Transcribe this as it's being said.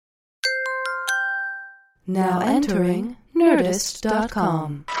Now entering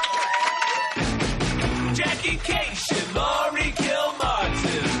Nerdist.com. Jackie Cation, Laurie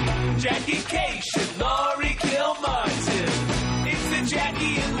Kilmartin. Jackie Cation, Laurie Kilmartin. It's the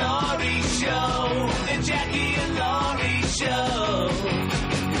Jackie and Laurie Show. The Jackie and Laurie Show.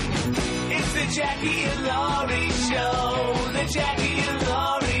 It's the Jackie and Laurie Show. The Jackie and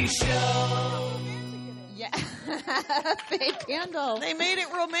Laurie Show. Yeah. Fake candle. They made it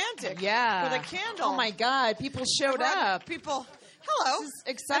romantic. Yeah. With a candle. Oh, my God. People showed up. People, hello. This is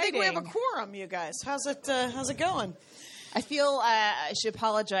exciting. I think we have a quorum, you guys. How's it going? I feel I should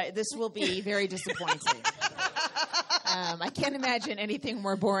apologize. This will be very disappointing. I can't imagine anything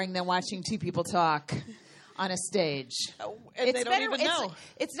more boring than watching two people talk on a stage. And they don't even know.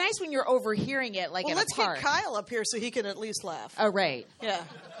 It's nice when you're overhearing it, like Well, at let's a park. get Kyle up here so he can at least laugh. Oh, right. Yeah.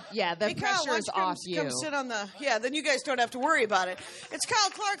 Yeah, the Hey, Kyle, pressure is why don't off you you. come sit on the... Yeah, then you guys don't have to worry about it. It's Kyle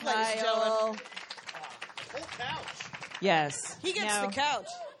Clark, ladies and gentlemen. Whole couch. Yes. He gets Now, the couch.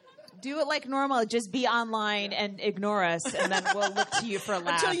 do it like normal. Just be online and ignore us, and then we'll look to you for a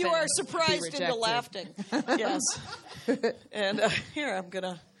laugh. Until you are and surprised be into rejected. laughing. Yes. And here, I'm going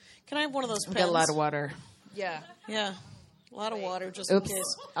to... Can I have one of those pens? Get a lot of water. Yeah. A lot of water, just Oops. in case.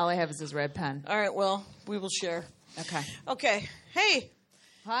 All I have is this red pen. All right, well, we will share. Okay. Hey.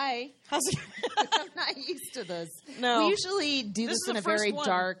 Hi. How's it? I'm not used to this. No. We usually do This this is in the a very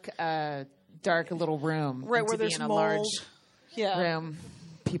first one. dark little room. Right, And where to be there's in a mold. large Yeah. room.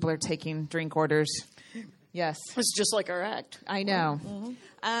 People are taking drink orders. Yes. It's just like our act. I know.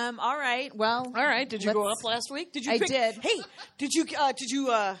 All right. Well. All right. Did you go up last week? Did you? I did. Hey, did you?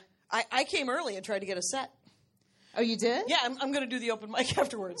 I came early and tried to get a set. Oh, you did? Yeah, I'm going to do the open mic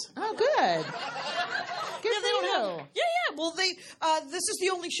afterwards. Oh, good. Good Yeah, for they don't you. have. Yeah. Well, this is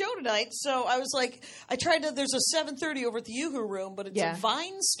the only show tonight, so I was like, I tried to. There's a 7:30 over at the Yoo-Hoo Room, but it's Yeah. a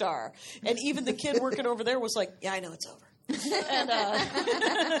Vine Star, and even the kid working over there was like, "Yeah, I know it's over." And,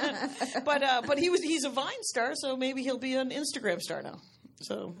 but he's a Vine star, so maybe he'll be an Instagram star now.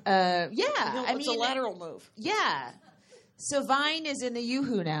 So Yeah. it's a lateral move. Yeah. So Vine is in the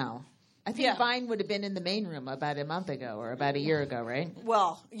Yoo-Hoo now. I think Yeah. Vine would have been in the main room about a month ago or about a year ago, right?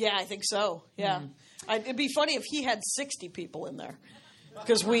 Well, yeah, I think so. Yeah, it'd be funny if he had 60 people in there,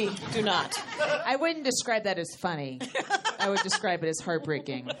 because we do not. I wouldn't describe that as funny. I would describe it as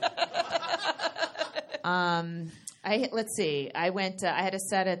heartbreaking. Let's see. I went. I had a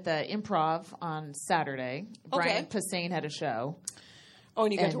set at the Improv on Saturday. Brian Posehn had a show. Oh,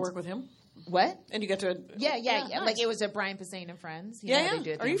 and you got And- to work with him, What? and you got to. Yeah. nice. Like it was a Brian Posehn and Friends. You know Yeah, how they do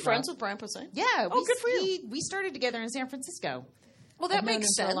yeah. at the Are you Improv. friends with Brian Posehn? Yeah. Oh, good for you. We started together in San Francisco. Well, that I've known makes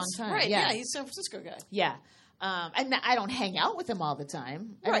him sense. for a long time. Right? Yeah. Yeah, he's a San Francisco guy. Yeah. And I don't hang out with him all the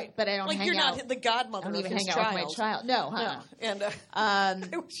time. Right, But I don't like hang you're out. not the godmother I don't even of his hang out child. with my child. No, huh? No, and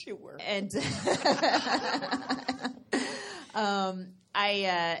I wish you were. And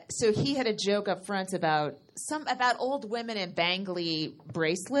so he had a joke up front about old women in bangly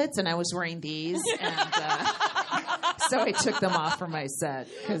bracelets, and I was wearing these, and so I took them off for my set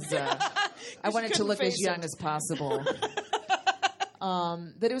because I wanted to look as face young it. as possible.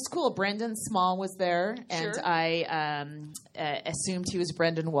 But it was cool. Brendan Small was there, and Sure. I assumed he was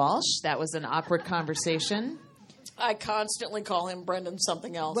Brendan Walsh. That was an awkward conversation. I constantly call him Brendan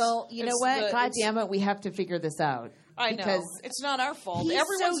something else. Well, you know It's what? God it's- damn it, we have to figure this out. I know. Because It's not our fault. he's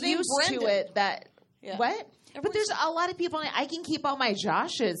Everyone's so named used Brendan. to it that Yeah. what? But there's a lot of people. I can keep all my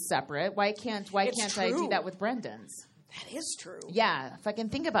Joshes separate. Why can't It's I do true. that with Brendan's? That is true. Yeah, if I can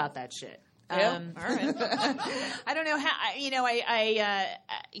think about that shit. Yeah. All right. I don't know how.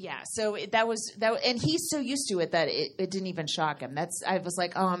 Yeah. So that was, and he's so used to it that it didn't even shock him. I was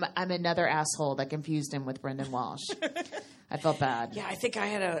like, oh, I'm another asshole that confused him with Brendan Walsh. I felt bad. Yeah, I think I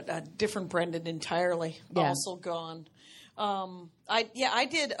had a different Brendan entirely. Yeah. Also gone. I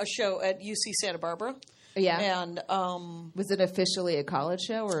did a show at UC Santa Barbara. Yeah. And Was it officially a college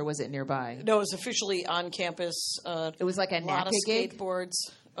show or was it nearby? no, it was officially on campus. It was like a lot of NACA gig. skateboards.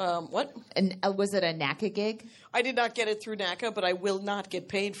 What? And was it a NACA gig? I did not get it through NACA, but I will not get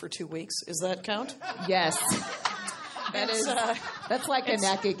paid for 2 weeks. Does that count? Yes. That's like a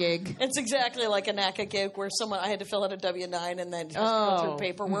NACA gig. It's exactly like a NACA gig where I had to fill out a W-9 and then just go through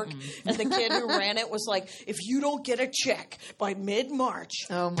paperwork. And the kid who ran it was like, if you don't get a check by mid-March,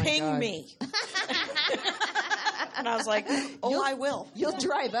 ping God. me. And I was like, I will. You'll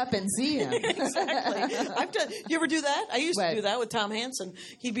drive up and see him. Exactly. I've done. You ever do that? I used to do that with Tom Hansen.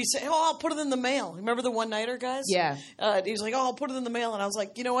 He'd be saying, I'll put it in the mail. Remember the one-nighter guys? Yeah. He was like, I'll put it in the mail. And I was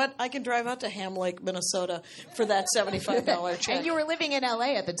like, you know what? I can drive out to Ham Lake, Minnesota for that $75 check. And you were living in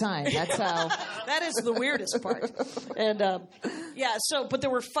L.A. at the time. That's how. That is the weirdest part. And Yeah. So, but there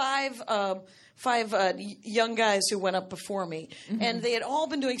were five young guys who went up before me, and they had all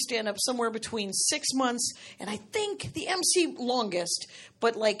been doing stand-up somewhere between 6 months, and I think the MC longest,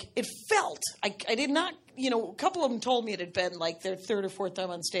 but like it felt, I did not, a couple of them told me it had been like their third or fourth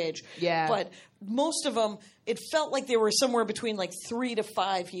time on stage. Yeah. But most of them, it felt like they were somewhere between like 3 to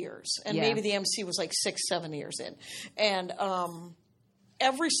 5 years, and maybe the MC was like 6, 7 years in. And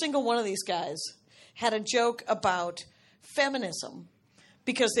every single one of these guys had a joke about feminism,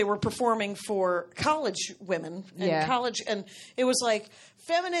 because they were performing for college women and college, and it was like,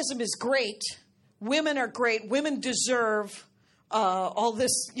 feminism is great, women are great, women deserve all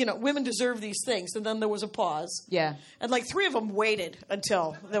this, women deserve these things. And then there was a pause. Yeah. And like 3 of them waited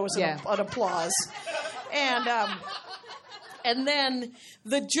until there was an applause. And then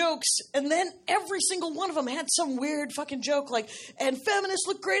the jokes, and then every single one of them had some weird fucking joke like, and feminists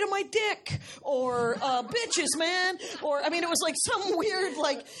look great on my dick, or bitches, man, or, it was like some weird,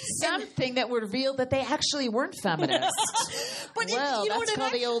 like... Something that would reveal that they actually weren't feminists. But that's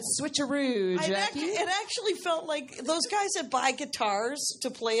called the old switcheroo, Jackie. It actually felt like those guys that buy guitars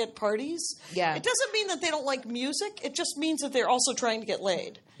to play at parties. Yeah. It doesn't mean that they don't like music. It just means that they're also trying to get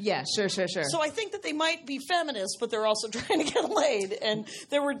laid. Yeah, sure. So I think that they might be feminists, but they're also trying to get laid. And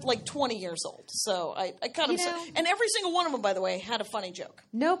they were like 20 years old. So I kind of... And every single one of them, by the way, had a funny joke.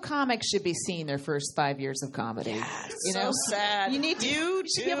 No comic should be seeing their first 5 years of comedy. So sad. You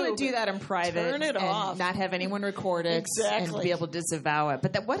should be able to do that in private. Turn it off. Not have anyone record it. Exactly. And be able to disavow it.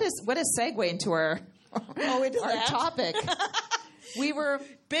 But what is segue into our topic? We were...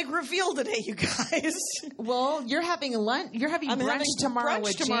 Big reveal today, you guys. Well, you're having lunch. You're having brunch tomorrow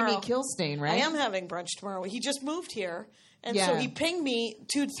with Jamie Kilstein, right? I am having brunch tomorrow. He just moved here. And so he pinged me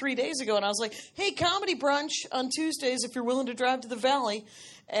 2 to 3 days ago, and I was like, hey, comedy brunch on Tuesdays if you're willing to drive to the Valley.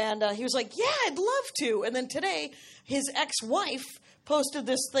 And he was like, yeah, I'd love to. And then today, his ex-wife posted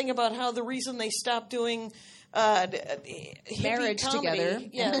this thing about how the reason they stopped doing... marriage comedy,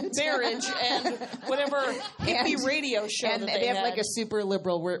 together, marriage and whatever hippie radio show, and that they have had. like a super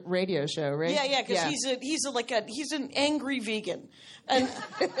liberal radio show, right? Yeah, because he's an angry vegan, and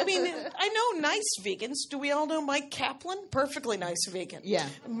I know nice vegans. Do we all know Mike Kaplan? Perfectly nice vegan. Yeah,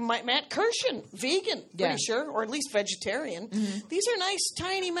 Matt Kirshen, vegan, pretty sure, or at least vegetarian. Mm-hmm. These are nice,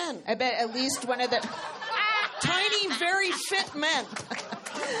 tiny men. I bet at least one of them. Tiny, very fit men.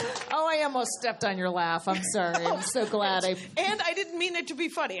 Oh, I almost stepped on your laugh. I'm sorry. I'm so glad And I didn't mean it to be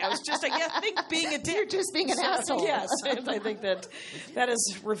funny. I was just, I think, being a dick. You're just being an asshole. Yes, and I think that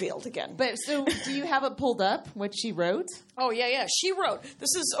is revealed again. But so, do you have it pulled up, what she wrote? Oh, yeah. She wrote.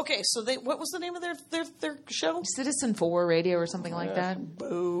 This is, okay, so what was the name of their show? Citizen 4 Radio or something like that.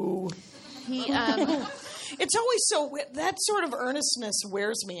 Boo. It's always so, that sort of earnestness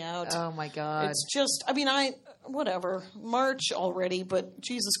wears me out. Oh, my God. It's just, whatever. March already, but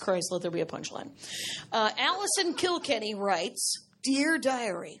Jesus Christ, let there be a punchline. Allison Kilkenny writes, Dear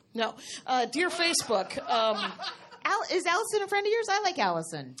Diary. No, Dear Facebook. Is Allison a friend of yours? I like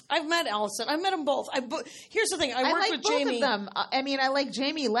Allison. I've met Allison. I've met them both. Here's the thing. I worked like with both Jamie. Of them. I like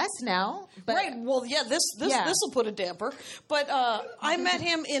Jamie less now. But right. Well, yeah. This will put a damper. But I met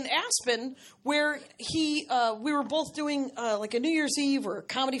him in Aspen, where we were both doing like a New Year's Eve or a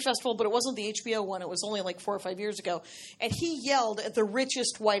comedy festival, but it wasn't the HBO one. It was only like 4 or 5 years ago. And he yelled at the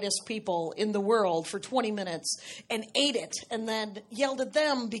richest, whitest people in the world for 20 minutes and ate it, and then yelled at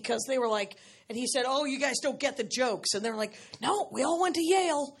them because they were like. And he said, oh, you guys don't get the jokes. And they were like, no, we all went to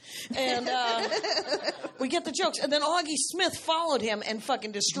Yale. And we get the jokes. And then Augie Smith followed him and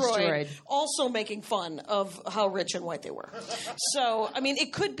fucking destroyed. Also making fun of how rich and white they were. So,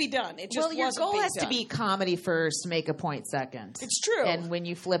 it could be done. It just your wasn't goal has done. to be comedy first, make a point second. It's true. And when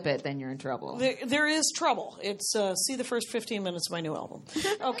you flip it, then you're in trouble. There is trouble. It's see the first 15 minutes of my new album.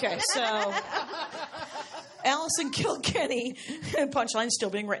 Okay, so... Allison Kilkenny, punchline still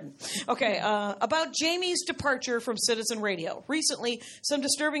being written. Okay, about Jamie's departure from Citizen Radio. Recently, some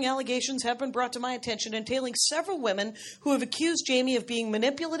disturbing allegations have been brought to my attention entailing several women who have accused Jamie of being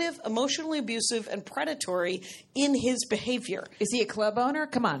manipulative, emotionally abusive, and predatory in his behavior. Is he a club owner?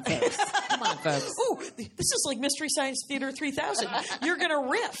 Come on, folks. Ooh, this is like Mystery Science Theater 3000. You're going to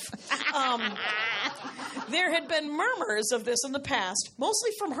riff. There had been murmurs of this in the past,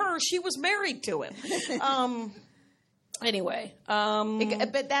 mostly from her. She was married to him. Anyway,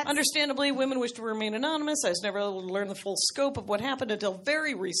 but that's... understandably, women wish to remain anonymous. I was never able to learn the full scope of what happened until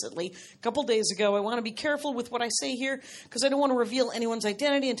very recently, a couple days ago. I want to be careful with what I say here because I don't want to reveal anyone's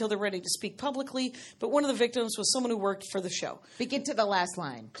identity until they're ready to speak publicly. But one of the victims was someone who worked for the show. Get to the last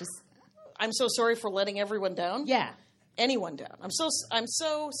line. I'm so sorry for letting everyone down. Yeah. anyone down. I'm so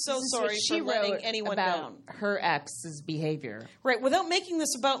This is sorry what she for letting wrote anyone about down. her ex's behavior. Right. Without making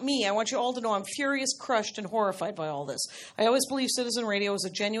this about me, I want you all to know I'm furious, crushed, and horrified by all this. I always believed Citizen Radio was a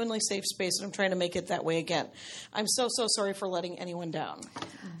genuinely safe space, and I'm trying to make it that way again. I'm so sorry for letting anyone down.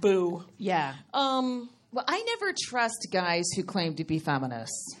 Boo. Yeah. Well, I never trust guys who claim to be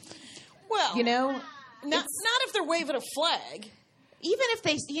feminists. Well, You know, not if they're waving a flag. even if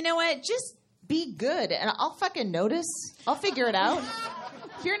they, you know what, just be good, and I'll fucking notice. I'll figure it out.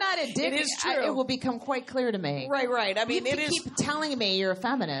 If you're not a dick, It is true. it will become quite clear to me. Right. I mean, You it is. keep telling me you're a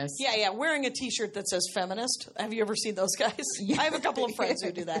feminist. Yeah, wearing a T-shirt that says feminist. Have you ever seen those guys? I have a couple of friends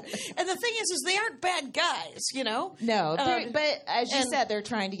who do that. And the thing is they aren't bad guys, you know? No, but as you said, they're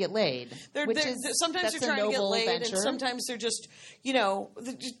trying to get laid. Sometimes they're trying to get laid, and sometimes they're just, and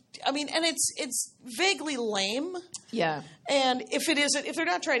it's vaguely lame. Yeah. And if they're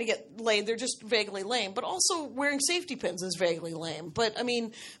not trying to get laid, they're just vaguely lame. But also wearing safety pins is vaguely lame. But I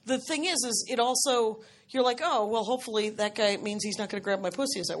mean, the thing is it also, you're like, oh, well, hopefully that guy means he's not going to grab my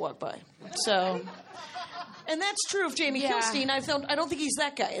pussy as I walk by. So, and that's true of Jamie Kilstein. I don't think he's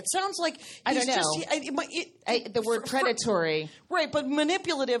that guy. It sounds like he's I don't know. The word predatory. Right, but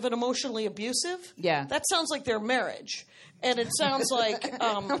manipulative and emotionally abusive. Yeah. That sounds like their marriage. And it sounds like, it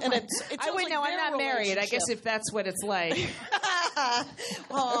sounds I would like know. I'm their not married. I guess relationship. if that's what it's like.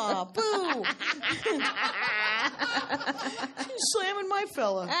 Aw, boo. Slamming my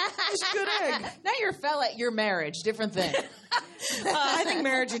fella. He's a good egg. Not your fella, your marriage. Different thing. I think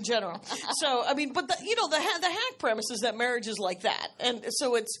marriage in general. So, I mean, but the hack premise is that marriage is like that. And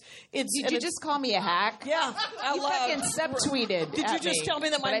so it's. Did you just call me a hack? Yeah, out You loud. fucking subtweeted. Did you at just me, tell me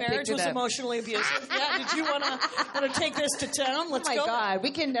that but my I picked marriage it was up. emotionally abusive? Yeah, did you want to take this to town? Let's Oh my go. God,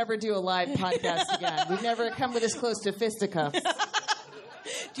 we can never do a live podcast again. We've never come this close to fisticuffs.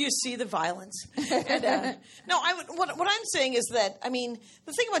 Do you see the violence? And, what I'm saying is that, I mean,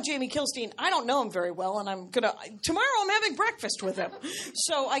 the thing about Jamie Kilstein, I don't know him very well, and tomorrow I'm having breakfast with him.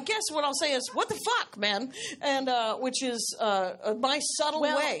 So I guess what I'll say is, what the fuck, man? And, which is my subtle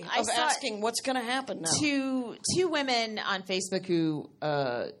way of asking what's going to happen now. Two women on Facebook who,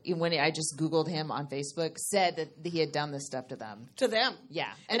 when I just Googled him on Facebook, said that he had done this stuff to them. To them.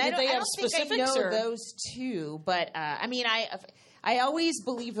 Yeah. And I did they have don't think specifics? I know or? those two, but I always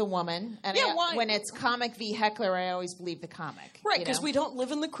believe a woman, and why? when it's comic v. heckler, I always believe the comic. Right, because we don't live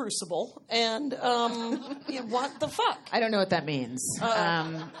in the crucible, and what the fuck? I don't know what that means.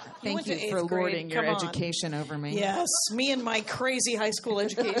 Thank went to you for eighth grade. lording your Come on. education over me. Yes, me and my crazy high school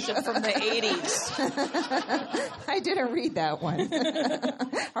education from the 80s. I didn't read that one,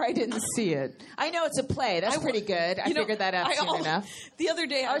 or I didn't see it. I know it's a play. That's pretty good. I figured that out soon enough. The other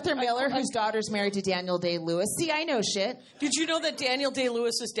day, Arthur Miller, whose daughter's married to Daniel Day-Lewis. See, I know shit. Did you know that Daniel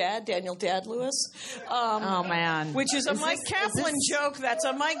Day-Lewis's dad, Daniel Dad Lewis? Oh man, Which is a Mike Kaplan joke. That's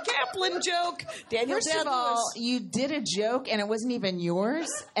a Mike Kaplan joke. Daniel First Dad of all, Lewis. you did a joke and it wasn't even yours,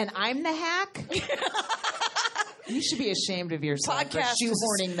 and I'm the hack. You should be ashamed of yourself for Podcast.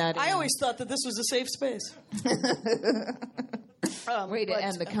 shoehorning that in. I always thought that this was a safe space. Way to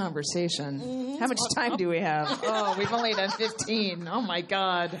end the conversation. How much time do we have? Oh, we've only done 15. Oh my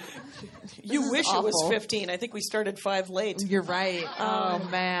God. You wish it was awful. 15. I think we started 5 late. You're right. Oh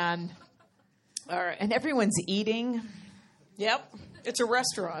man. All right. And everyone's eating. Yep. It's a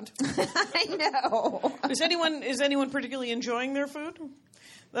restaurant. I know. Is anyone particularly enjoying their food?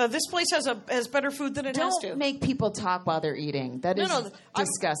 This place has better food than it has to. Don't make people talk while they're eating. That is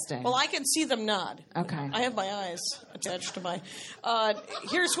disgusting. Well, I can see them nod. Okay. I have my eyes attached to my.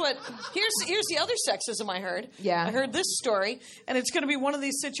 Here's the other sexism I heard. Yeah. I heard this story, and it's going to be one of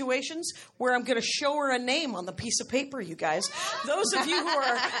these situations where I'm going to show her a name on the piece of paper. You guys, those of you who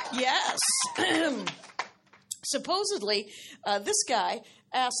are yes. Supposedly, this guy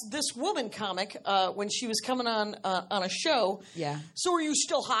asked this woman comic when she was coming on a show. Yeah. So are you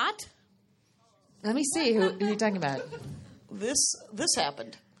still hot? Let me see. Who are you talking about? This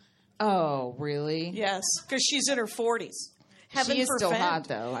happened. Oh, really? Yes, because she's in her 40s. Heaven She is still forfend. hot,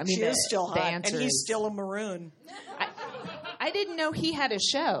 though. I mean, she is still the hot, answer and he's is- still a maroon. I didn't know he had a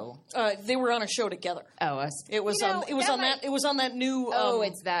show. They were on a show together. Oh, It was on that new.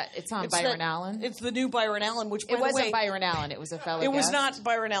 It's on Byron Allen. It's the new Byron Allen, which by It the wasn't way, Byron Allen. It was a fellow. It was guest. not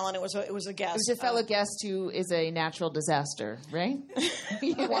Byron Allen. It was a guest. It was a fellow guest who is a natural disaster, right?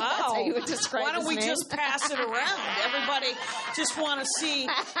 Wow. That's how you would describe Why don't his we name? just pass it around? Everybody just want to see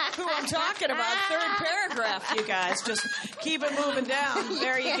who I'm talking about. Third paragraph, you guys. Just keep it moving down.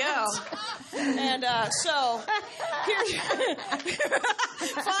 There you go. And so here's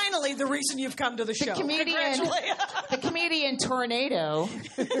finally the reason you've come to the show. The comedian Tornado.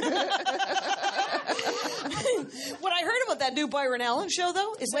 What I heard about that new Byron Allen show,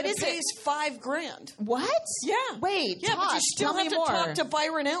 though, is What that is it pays $5,000. What? Yeah. Wait, Yeah, but talk. you still Tell have me to more. talk to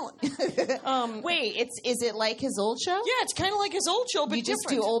Byron Allen. Wait, is it like his old show? Yeah, it's kind of like his old show, but You just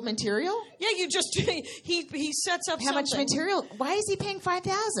different. do old material? Yeah, you just he sets up How much something. material? Why is he paying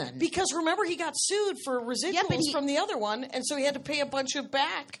 $5,000? Because remember, he got sued for residuals from the other one, and so he had to pay a bunch of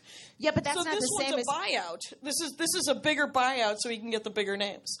back. Yeah, but that's so not this the same one's as a buyout. This is a bigger buyout, so he can get the bigger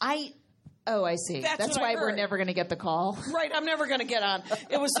names. Oh, I see. That's what why I we're heard. never going to get the call. Right, I'm never going to get on.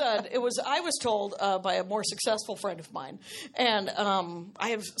 It was. I was told by a more successful friend of mine, and I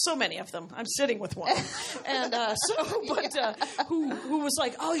have so many of them. I'm sitting with one, and who was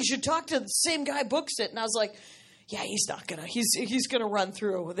like, "Oh, you should talk to the same guy books it," and I was like, "Yeah, he's not gonna. He's gonna run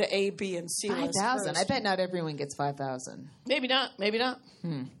through the A, B, and C list 5,000. I first." bet not everyone gets 5,000. Maybe not. Maybe not.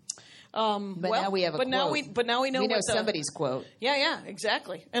 But now we have a quote. Now we know we know what somebody's quote. Yeah,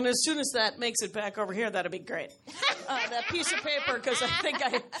 exactly. And as soon as that makes it back over here, that'd be great. That piece of paper, because I think I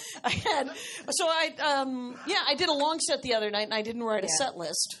had. So I did a long set the other night, and I didn't write a set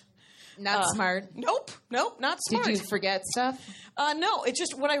list. Not smart. Nope, not smart. Did you forget stuff? No, it's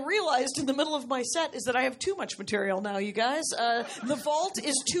just what I realized in the middle of my set is that I have too much material now, you guys. The vault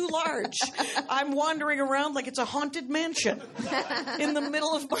is too large. I'm wandering around like it's a haunted mansion in the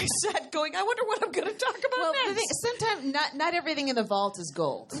middle of my set going, I wonder what I'm going to talk about Well, next. sometimes not everything in the vault is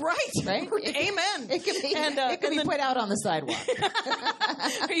gold. Right. Amen. It can be. And, it can be then- put out on the sidewalk.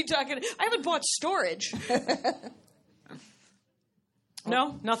 Are you talking? I haven't bought storage.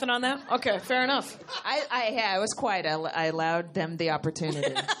 No, nothing on that. Okay, fair enough. I was quiet. I allowed them the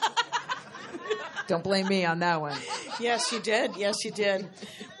opportunity. Don't blame me on that one. Yes, you did.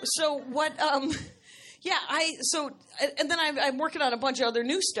 So what? And then I'm working on a bunch of other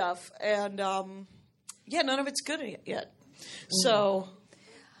new stuff, and none of it's good yet. So,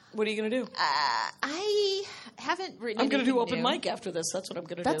 what are you going to do? I haven't written. I'm going to do open new. mic after this. That's what I'm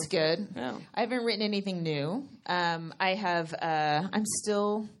going to do. That's good. Yeah. I haven't written anything new. I have. I'm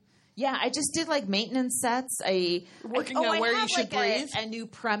still. Yeah, I just did like maintenance sets. Working on where you should breathe. A new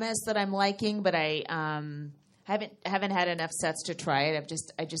premise that I'm liking, but I haven't had enough sets to try it.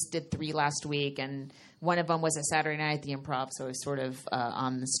 I just did 3 last week, and one of them was a Saturday night at the Improv, so I was sort of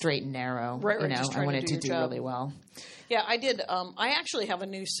on the straight and narrow. Right, just I trying wanted to to do do your job. really well. Yeah, I did. I actually have a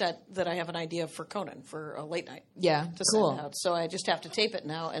new set that I have an idea for Conan for a late night. Yeah, To cool. send out. So I just have to tape it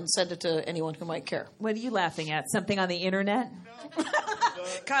now and send it to anyone who might care. What are you laughing at? Something on the internet?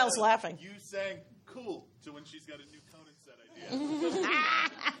 Kyle's laughing. You saying cool to when she's got a new Conan set idea. You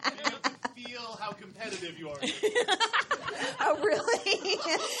have to feel how competitive you are. Oh, really?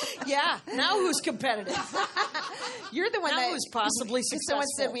 Yeah. Now who's competitive? You're the one Now that who's possibly Someone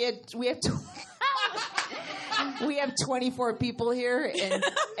said successful. we have 24 people here,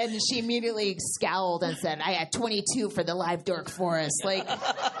 and she immediately scowled and said, "I had 22 for the live Dork Forest." Like,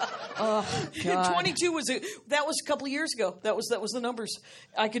 oh God. 22 was that was a couple of years ago. That was the numbers.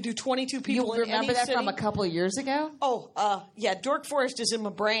 I could do 22 people You in remember any that city. from a couple of years ago? Oh, yeah, Dork Forest is in my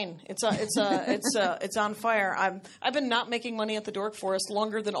brain. It's on fire. I've been not making money at the Dork Forest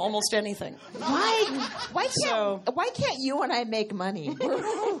longer than almost anything. Why can't you and I make money?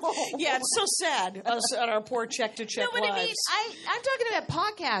 Yeah, it's so sad us at our poor check-to-check No, but lives. I mean, I'm talking about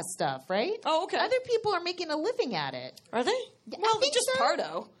podcast stuff, right? Oh, okay. Other people are making a living at it. Are they? I Well, think just so.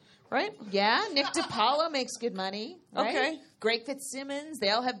 Pardo, right? Yeah, Nick DiPaolo makes good money. Right? Okay. Greg Fitzsimmons. They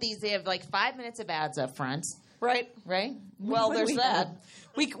all have these. They have like 5 minutes of ads up front, Right. right? Well, What do there's we that. have?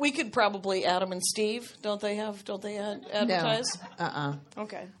 We could probably Adam and Steve. Don't they advertise? No.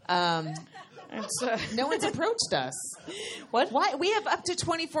 Okay. It's, No one's approached us. what? Why? We have up to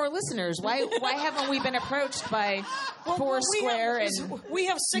 24 listeners. Why haven't we been approached by Foursquare and we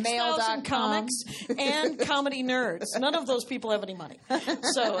have 6,000 mail.com? comics and comedy nerds. None of those people have any money.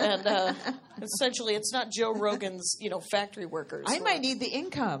 So, and essentially, it's not Joe Rogan's, factory workers. I might need the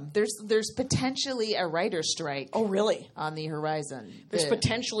income. There's potentially a writer's strike Oh, really? on the horizon. There's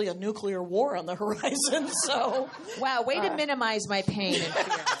potentially a nuclear war on the horizon. So, Wow, way to minimize my pain and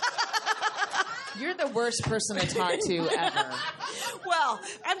fear. You're the worst person to talk to ever. well,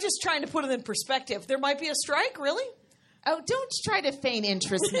 I'm just trying to put it in perspective. There might be a strike, really? Oh, don't try to feign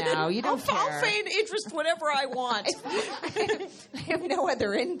interest now. You don't care. I'll feign interest whatever I want. I have no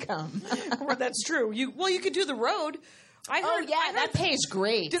other income. Well, that's true. You could do the road. I heard. That pays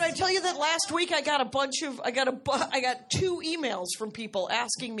great. Did I tell you that last week I got I got 2 emails from people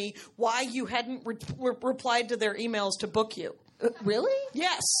asking me why you hadn't replied to their emails to book you. Really?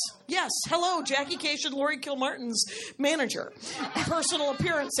 Yes. Hello, Jackie Cation, Laurie Kilmartin's manager, personal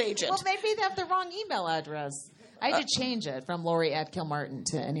appearance agent. Well, maybe they have the wrong email address. I had to change it from Laurie at Kilmartin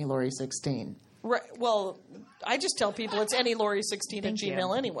to any Laurie 16. Right. Well, I just tell people it's AnnieLaurie16 at you.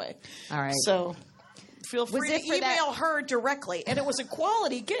 Gmail anyway. All right. So feel free it to for that- email her directly. And it was a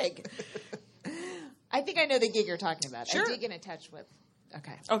quality gig. I think I know the gig you're talking about. Sure. I did get in touch with.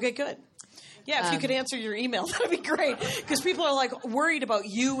 Okay. Okay, good. Yeah, if you could answer your email, that'd be great. Because people are like worried about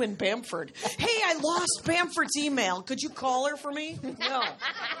you and Bamford. Hey, I lost Bamford's email. Could you call her for me?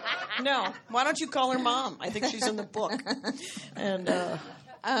 No. Why don't you call her mom? I think she's in the book. And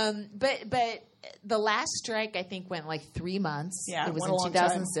But the last strike, I think, went like 3 months. Yeah, it was went a long in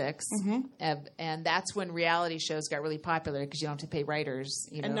time. 2006, and that's when reality shows got really popular because you don't have to pay writers.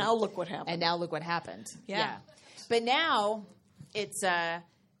 You know? and now look what happened. And now look what happened. Yeah. But now it's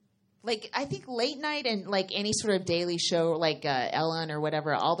like I think late night and like any sort of daily show like Ellen or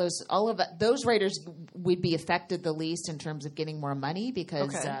whatever, all of those writers would be affected the least in terms of getting more money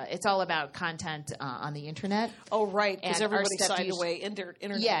because it's all about content on the internet. Oh, right, because And our everybody stuff signed away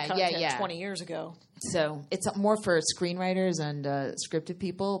internet Yeah, content yeah. 20 years ago. So it's more for screenwriters and scripted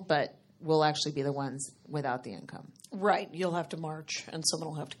people, but we'll actually be the ones without the income. Right, you'll have to march, and someone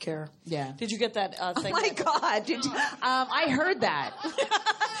will have to care. Yeah. Did you get that thing? Oh my God! Did you, I heard that.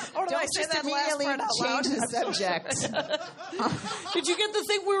 Or did I Don't say just that last immediately part out loud? change the subject. Did you get the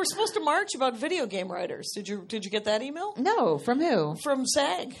thing we were supposed to march about video game writers? Did you get that email? No, from who? From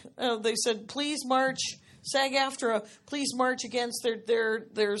SAG. They said, please march, SAG-AFTRA, please march against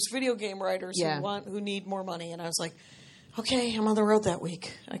there's video game writers Yeah. who need more money. And I was like, okay, I'm on the road that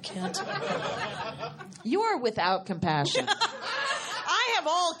week. I can't. You are without compassion. I have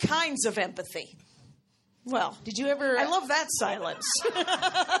all kinds of empathy. Well, Did you ever? I love that silence.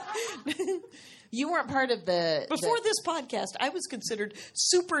 You weren't part of the Before this podcast, I was considered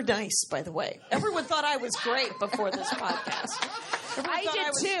super nice, by the way. Everyone thought I was great before this podcast. Everyone I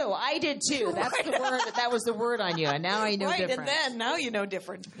thought did too. That's the word. That was the word on you, and now I know Right, different. and then, now you know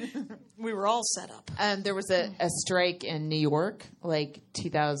different. We were all set up. There was a strike in New York, like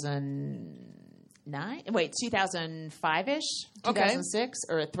 2009. Wait, 2005-ish, 2006,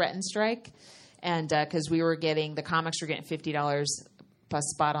 or a threatened strike, and because the comics were getting $50 plus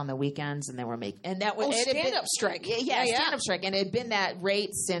spot on the weekends, and they were making, and that was it had been- stand-up strike. Yeah, stand-up strike, and it had been that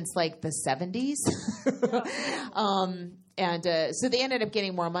rate since like the 70s. So they ended up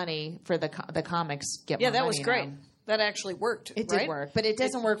getting more money for the comics. Get Yeah, more that was money great. now. That actually worked. It right? did work, but it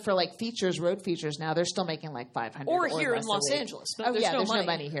doesn't work for like road features now. They're still making like $500 Or here in less a Los week. Angeles. There's no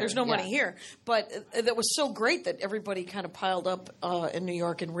money here. There's no money Yeah. here. But that was so great that everybody kind of piled up in New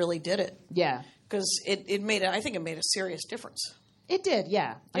York and really did it. Yeah, Because it made I think it made a serious difference. it did.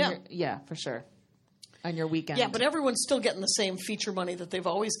 Yeah, Yeah. for sure. On your weekend, Yeah, but everyone's still getting the same feature money that they've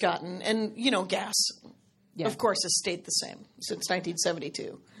always gotten. And, gas, Yeah. of course, has stayed the same since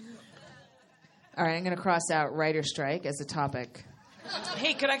 1972. All right, I'm going to cross out writer strike as a topic.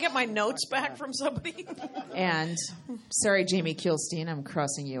 Hey, could I get my notes back from somebody? And sorry, Jamie Kielstein, I'm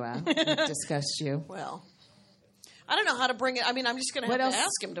crossing you out. We've discussed you. Well, I don't know how to bring it. I mean, I'm just going to have What to else?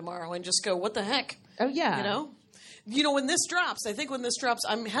 ask him tomorrow and just go, what the heck? Oh yeah, When this drops, I think when this drops,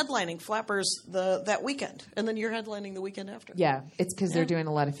 I'm headlining Flappers that weekend, and then you're headlining the weekend after. yeah. It's because they're doing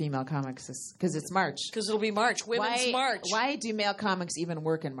a lot of female comics because it's March. Because it'll be March, Women's March. Why do male comics even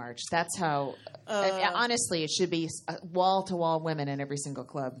work in March? That's how. Honestly, it should be wall to wall women in every single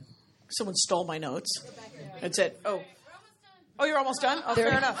club. Someone stole my notes. That's it. Oh, you're almost done? Oh,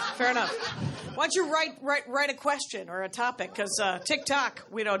 fair enough. Why don't you write a question or a topic? Because TikTok,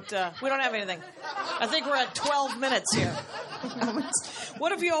 we don't have anything. I think we're at 12 minutes here.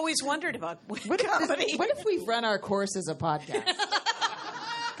 What have you always wondered about comedy? What if we run our course as a podcast?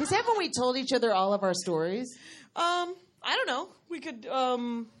 Because haven't we told each other all of our stories? I don't know. We could.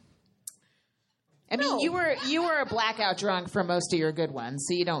 I mean, you were a blackout drunk for most of your good ones,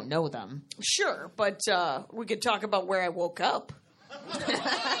 so you don't know them. Sure, but we could talk about where I woke up.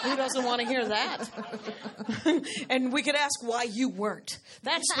 Who doesn't want to hear that? And we could ask why you weren't.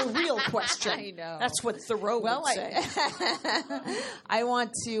 That's the real question. I know. That's what Thoreau would say. I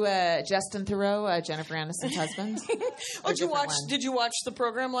want to Justin Theroux, Jennifer Aniston's husband. Did you watch the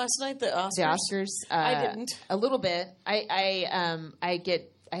program last night? The Oscars. The Oscars? I didn't. A little bit. I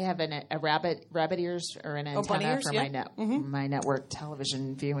have a rabbit ears or an bunny antenna ears? for Yeah. my network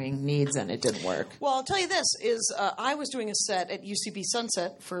television viewing needs, and it didn't work. Well, I'll tell you this: I was doing a set at UCB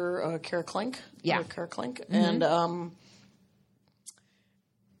Sunset for Kara Klink. Yeah. Kara Klink, and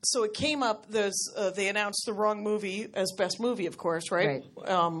so it came up. They announced the wrong movie as best movie, of course, right?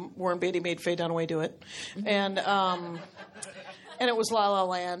 Warren Beatty made Faye Dunaway do it, and it was La La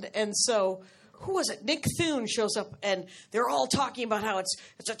Land, and so who was it? Nick Thune shows up, and they're all talking about how it's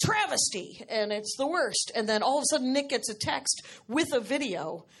a travesty and it's the worst. And then all of a sudden, Nick gets a text with a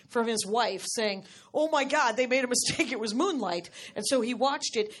video from his wife saying, "Oh my God, they made a mistake. It was Moonlight." And so he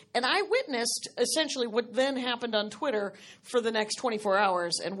watched it, and I witnessed essentially what then happened on Twitter for the next 24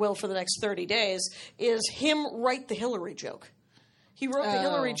 hours, and will for the next 30 days, is him write the Hillary joke. He wrote the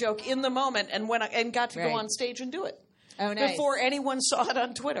Hillary joke in the moment and got to go on stage and do it. Oh, nice. Before anyone saw it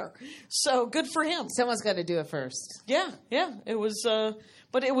on Twitter. So good for him. Someone's got to do it first. Yeah. It was,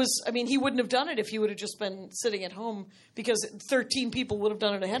 but it was, I mean, he wouldn't have done it if he would have just been sitting at home, because 13 people would have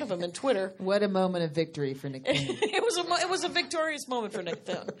done it ahead of him in Twitter. What a moment of victory for Nick Thune. It was a victorious moment for Nick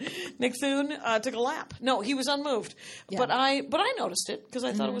Thune. Nick Thune took a lap. No, he was unmoved. Yeah. But I noticed it because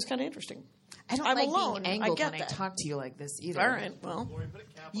I thought it was kind of interesting. I don't I'm like alone. being angled I get when that. I talk to you like this either. All right, well.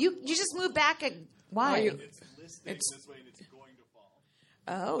 You just moved back. Why? It's listing this way and it's going to fall.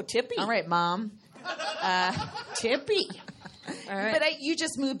 Oh, Tippy. All right, Mom. Tippy. All right. But you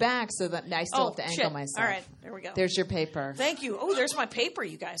just moved back, so that I still have to angle shit. myself. All right, there we go. There's your paper. Thank you. Oh, there's my paper,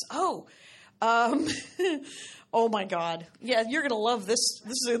 you guys. Oh, oh my God. Yeah, you're gonna love this.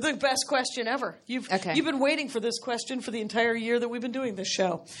 This is the best question ever. You've been waiting for this question for the entire year that we've been doing this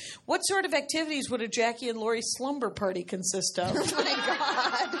show. What sort of activities would a Jackie and Laurie slumber party consist of? Oh my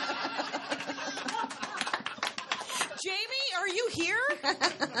God. Jamie, are you here?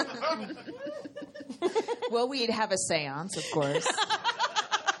 Well, we'd have a seance, of course.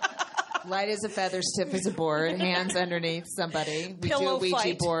 Light as a feather, stiff as a board, hands underneath somebody. We do Pillow a Ouija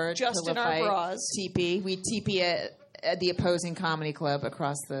fight, board, just pillow in our fight, bras. TP. We TP at the opposing comedy club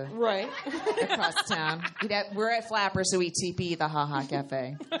across Right. town. We're at Flapper, so we TP the Ha Ha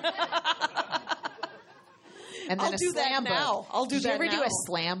Cafe. And then I'll do that slam book. now. I'll do Did you that ever do now. a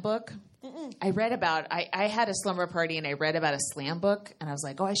slam book? I read about. I had a slumber party and I read about a slam book, and I was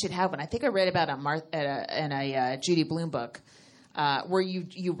like, oh, I should have one. I think I read about in a Judy Blume book. Where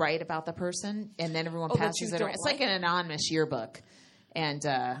you write about the person and then everyone passes it around. It's like an anonymous yearbook, and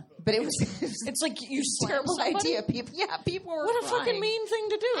but it was It's like you terrible slam somebody? idea. People were What a crying. fucking mean thing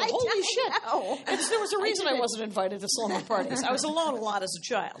to do. Holy shit. know. There was a reason I wasn't invited to slumber parties. I was alone a lot as a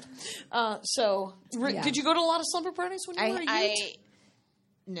child. Yeah. Did you go to a lot of slumber parties when you were a youth?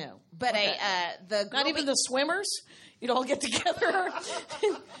 No, but Okay. the Not even the swimmers? You'd all get together?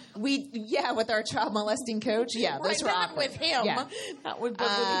 with our child molesting coach. Yeah, those were not awkward. with him. Yeah. Not with, but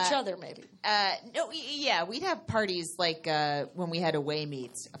with each other, maybe. We'd have parties like when we had away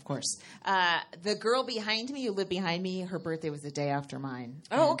meets, of course. The girl behind me, who lived behind me, her birthday was the day after mine.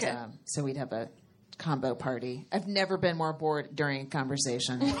 Oh, okay. So we'd have a combo party. I've never been more bored during a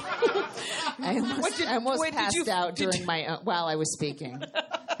conversation. I almost passed out during while I was speaking.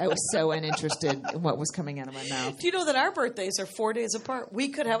 I was so uninterested in what was coming out of my mouth. Do you know that our birthdays are 4 days apart? We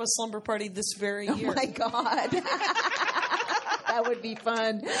could have a slumber party this very year. Oh my God. That would be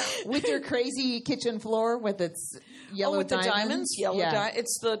fun. With your crazy kitchen floor with its yellow with diamonds. the diamonds?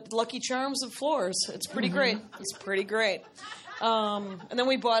 It's the Lucky Charms of floors. It's pretty great. It's pretty great. And then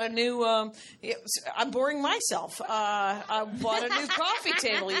we bought a new. I'm boring myself. I bought a new coffee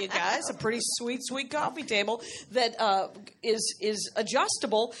table, you guys. A pretty sweet coffee table that is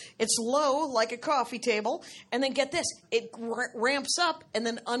adjustable. It's low like a coffee table, and then get this: it ramps up and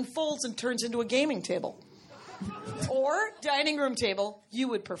then unfolds and turns into a gaming table. Or dining room table, you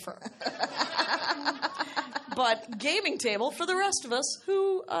would prefer. But gaming table for the rest of us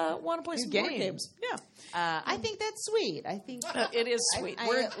who want to play some board games. Yeah. I think that's sweet. I think it is sweet.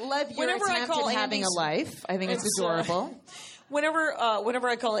 I love your attempt at having a life. I think it's adorable. Whenever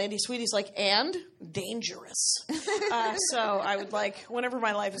I call Andy sweet, he's like, and dangerous. So I would like, whenever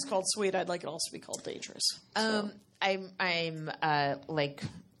my life is called sweet, I'd like it also to be called dangerous. So. I'm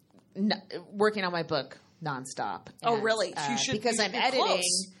working on my book nonstop. Oh, really? You should because you I'm should be editing.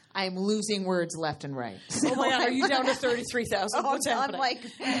 close. I'm losing words left and right. Oh my God, are you down to 33,000? What's happening?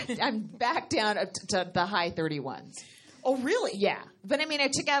 I'm back down to the high 31s. Oh, really? Yeah. But I mean, I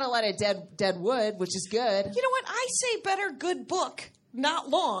took out a lot of dead wood, which is good. You know what? I say better good book, not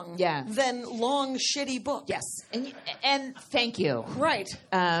long, than long shitty book. Yes. And thank you. Right.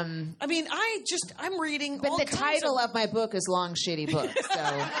 I mean, I'm reading but all the kinds title of my book is Long Shitty Book, so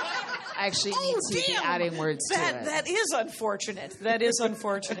I actually need to be adding words to it. That is unfortunate. That is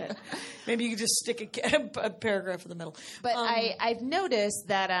unfortunate. Maybe you could just stick a paragraph in the middle. But I've noticed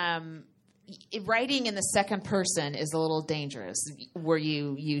that writing in the second person is a little dangerous, where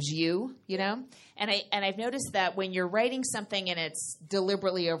you use you know? And I've noticed that when you're writing something and it's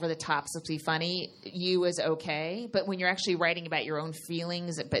deliberately over the top, supposed to be funny, you is okay. But when you're actually writing about your own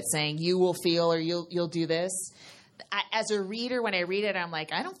feelings, but saying you will feel or you'll do this, as a reader, when I read it, I'm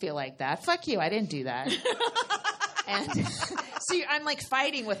like, I don't feel like that. Fuck you. I didn't do that. And so I'm like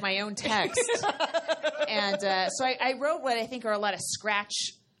fighting with my own text. And so I wrote what I think are a lot of scratch,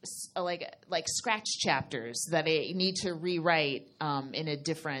 like scratch chapters that I need to rewrite in a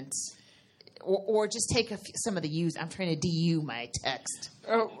different, or just take some of the U's. I'm trying to de-U my text.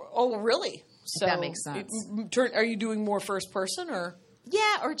 Oh, really? So that makes sense. Are you doing more first person or?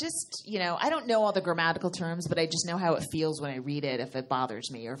 Yeah, or just, I don't know all the grammatical terms, but I just know how it feels when I read it, if it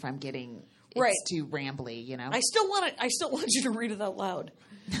bothers me or if I'm getting it's too rambly, I still want you to read it out loud.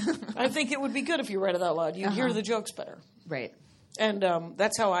 I think it would be good if you read it out loud. You'd hear the jokes better. Right. And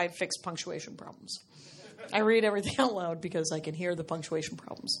that's how I fix punctuation problems. I read everything out loud because I can hear the punctuation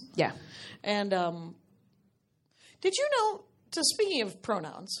problems. Yeah. And did you know, speaking of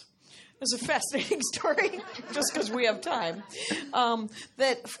pronouns, there's a fascinating story, just because we have time,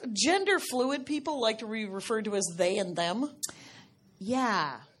 that gender fluid people like to be referred to as they and them.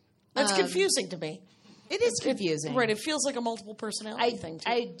 Yeah. That's confusing to me. It is confusing. Right. It feels like a multiple personality thing, too.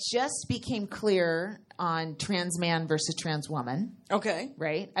 I just became clear on trans man versus trans woman. Okay.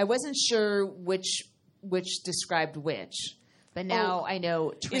 Right? I wasn't sure which described which. But now I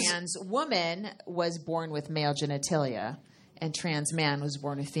know trans woman was born with male genitalia, and trans man was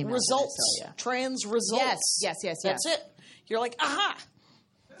born with female genitalia. Trans results. Yes. That's it. You're like, aha,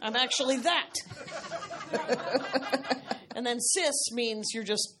 I'm actually that. And then cis means you're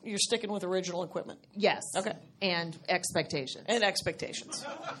sticking with original equipment. Yes. Okay. And expectations.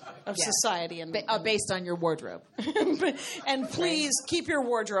 Of society and based on your wardrobe. And please keep your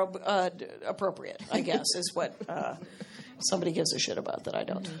wardrobe appropriate, I guess, is what somebody gives a shit about that I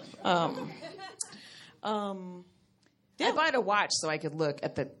don't. I bought a watch so I could look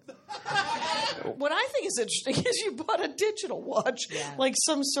at the... What I think is interesting is you bought a digital watch, like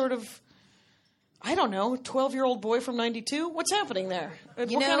some sort of, I don't know, 12-year-old boy from 92? What's happening there? What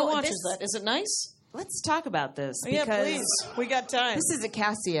kind of watch is that? Is it nice? Let's talk about this. Yeah, please. We got time. This is a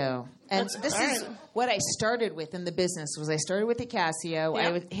Casio. And this is what I started with in the business. I started with the Casio. Yep. I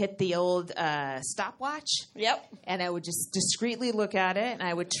would hit the old stopwatch. Yep. And I would just discreetly look at it, and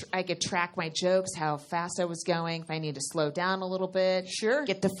I could track my jokes, how fast I was going, if I need to slow down a little bit. Sure.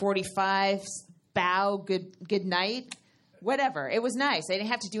 Get to 45, bow, good night. Whatever. It was nice. I didn't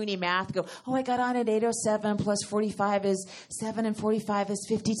have to do any math. Go, I got on at 8:07 plus 45 is 7 and 45 is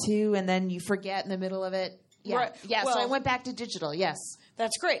 52, and then you forget in the middle of it. Yeah. Right. Yeah, Well, so I went back to digital, yes.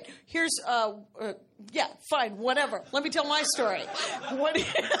 That's great. Here's, fine, whatever. Let me tell my story.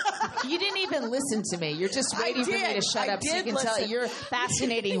 You didn't even listen to me. You're just waiting for me to shut up so you can tell your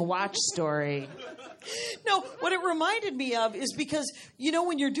fascinating watch story. No, what it reminded me of is because,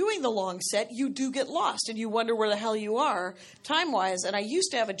 when you're doing the long set, you do get lost and you wonder where the hell you are time-wise. And I used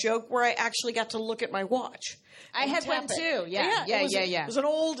to have a joke where I actually got to look at my watch. I had one too. Yeah. It was an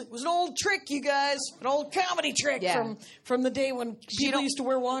old trick, you guys. An old comedy trick from the day when people used to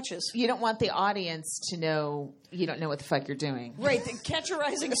wear watches. You don't want the audience to know you don't know what the fuck you're doing. Right. The Catch a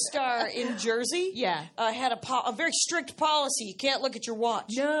Rising Star in Jersey had a very strict policy. You can't look at your watch.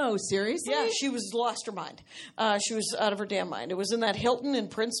 No, seriously? Yeah, she lost her mind. She was out of her damn mind. It was in that Hilton in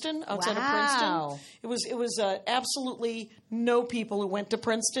Princeton, outside of Princeton. It was absolutely no people who went to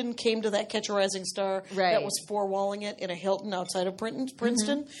Princeton came to that Catch a Rising Star that was four-walling it in a Hilton outside of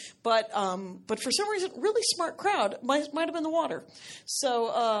Princeton. Mm-hmm. But for some reason, really smart crowd. Might have been the water.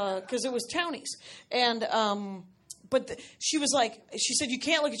 So, because it was townies. And, she was like, she said, you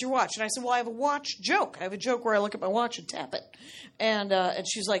can't look at your watch. And I said, well, I have a watch joke. I have a joke where I look at my watch and tap it. And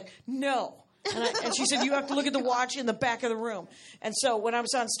she's like, no. And she said, you have to look at the watch in the back of the room. And so when I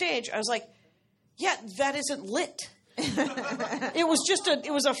was on stage, I was like, yeah, that isn't lit. It was just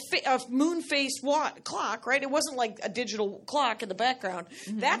a moon-faced clock, right? It wasn't like a digital clock in the background.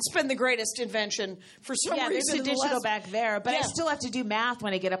 Mm-hmm. That's been the greatest invention for some reason. Yeah, there's a digital back there, but I still have to do math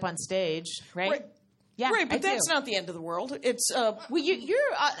when I get up on stage, right? Yeah, right, but that's not the end of the world. It's well, you're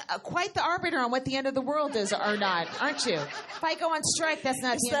quite the arbiter on what the end of the world is or not, aren't you? If I go on strike, that's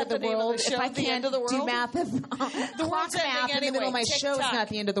not the end of the world. If I can't do math, the world's math in the middle of my show is not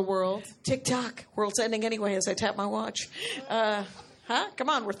the end of the world. Tick-tock, world's ending anyway as I tap my watch. Come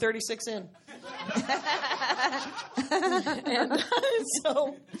on, we're 36 in. And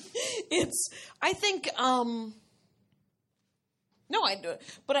so it's, I think. No, I do.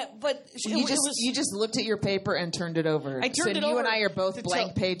 But you just looked at your paper and turned it over. I turned it over. You and I are both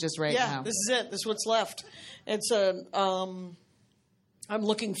blank pages now. Yeah, this is it. This is what's left. It's I'm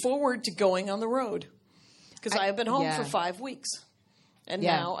looking forward to going on the road because I have been home for 5 weeks, and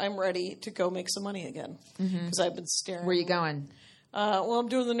now I'm ready to go make some money again because I've been staring. Where are you going? Well, I'm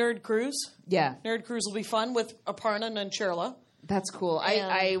doing the Nerd Cruise. Yeah, Nerd Cruise will be fun with Aparna Nancherla. that's cool.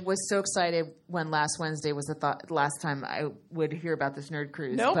 I was so excited when last Wednesday was the last time I would hear about this Nerd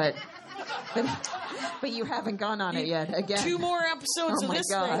Cruise. Nope. But you haven't gone on it yet. Again, 2 more episodes Oh of my this.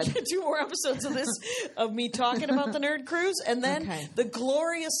 God. 2 more episodes of this of me talking about the Nerd Cruise, and then Okay. the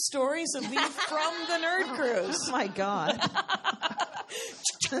glorious stories of me from the Nerd Cruise. Oh my God.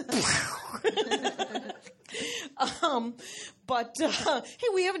 But hey,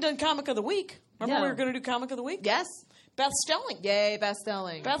 we haven't done Comic of the Week. Remember No. we were going to do Comic of the Week? Yes. Beth Stelling. Yay, Beth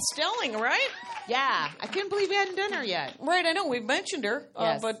Stelling. Beth Stelling, right? Yeah, I couldn't believe we hadn't done her yet. Right, I know. We've mentioned her.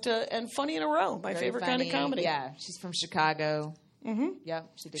 Yes. But and Funny in a Row, my Very favorite kind of funny. comedy. Yeah, she's from Chicago. Mm-hmm. Yep.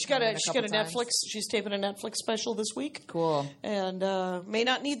 She's got a Netflix. She's taping a Netflix special this week. Cool. And may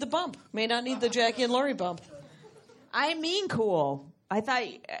not need the bump. May not need the Jackie and Laurie bump. I mean, cool. I thought.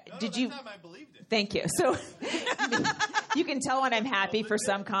 Did you? Time I believed it. Thank you. So you can tell when I'm happy for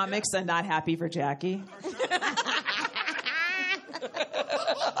some comics and not happy for Jackie.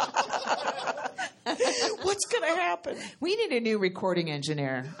 What's going to happen? We need a new recording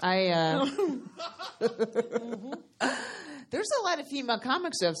engineer. There's a lot of female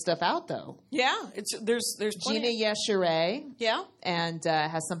comics who have stuff out though. Yeah, there's Gina plenty. Yeshere. Yeah. And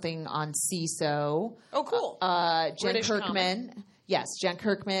has something on CISO. Oh, cool. Jen British Kirkman. Yes, Jen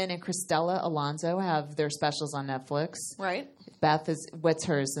Kirkman and Christella Alonso have their specials on Netflix. Right. Beth what's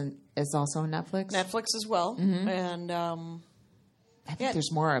hers and is also on Netflix. Netflix as well. Mm-hmm. And I think yeah.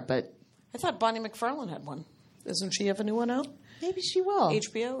 there's more, but I thought Bonnie McFarlane had one. Doesn't she have a new one out? maybe she will.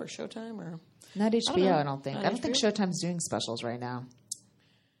 HBO or Showtime or? Not HBO, know. I don't think. Not I don't think HBO? Showtime's doing specials right now.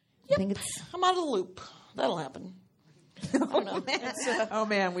 Yep. I think it's. I'm out of the loop. That'll happen. Oh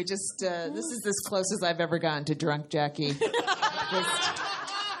man, we just this is as close as I've ever gotten to drunk Jackie.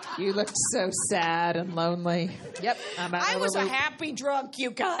 You looked so sad and lonely. Yep, I'm out I of was the a loop. happy drunk, you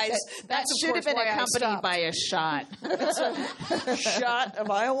guys. That That's of should have course been why I accompanied stopped. by a shot. Shot of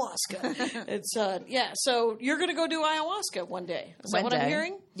ayahuasca. It's yeah. So you're going to go do ayahuasca one day. Is that what I'm Monday.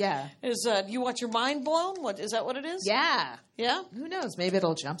 hearing? Yeah. Is you want your mind blown? What is that? What it is? Yeah. Yeah. Who knows? Maybe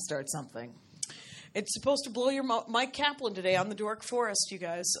it'll jumpstart something. It's supposed to blow your Mike Kaplan today on the Dork Forest, you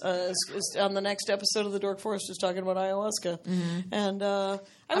guys. Is on the next episode of the Dork Forest is talking about ayahuasca, and I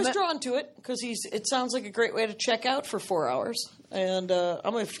was drawn to it because it sounds like a great way to check out for 4 hours, and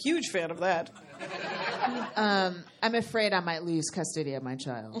I'm a huge fan of that. I'm afraid I might lose custody of my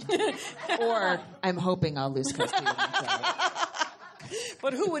child. Or I'm hoping I'll lose custody of my child.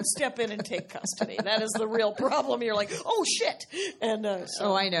 But who would step in and take custody? That is the real problem. You're like, oh shit, and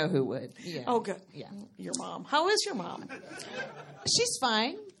Oh, I know who would. Yeah. oh good, Yeah. your mom. How is your mom? She's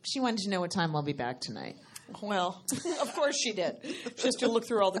fine. She wanted to know what time I'll be back tonight. Well, of course she did. She has to look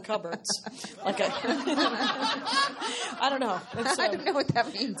through all the cupboards. Like I don't know. It's, I don't know what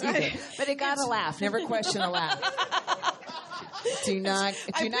that means either. But it got a laugh. Never question a laugh. Do not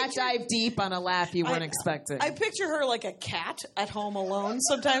dive deep on a laugh you weren't expecting. I picture her like a cat at home alone,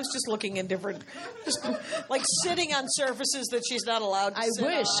 sometimes just looking in different, just like sitting on surfaces that she's not allowed to I sit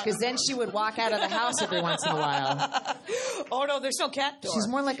wish, on. because then she would walk out of the house every once in a while. Oh no, there's no cat door. She's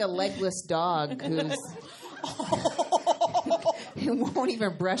more like a legless dog who won't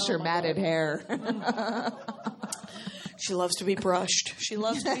even brush her matted hair. She loves to be brushed. She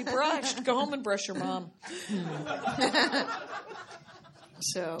loves to be brushed. Go home and brush your mom.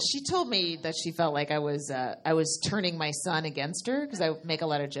 So She told me that she felt like I was turning my son against her because I make a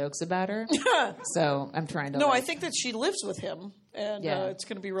lot of jokes about her. So I'm trying to. no, like, I think that she lives with him, and Yeah. it's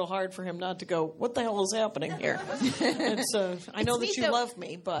going to be real hard for him not to go. What the hell is happening here? It's, I know that neat you though. love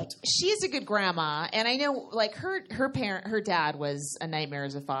me, but she is a good grandma, and I know like her dad was a nightmare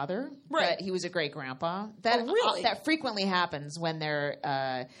as a father, Right. but he was a great grandpa. That Oh, really? that frequently happens when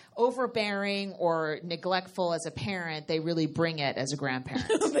they're overbearing or neglectful as a parent. They really bring it as a grandparent.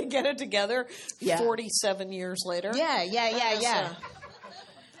 they get it together. Yeah. 47 years later. Yeah.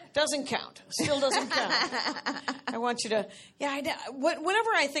 Doesn't count. Still doesn't count. I want you to. Yeah, whenever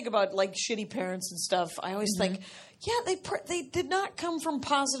I think about like shitty parents and stuff, I always think, yeah, they did not come from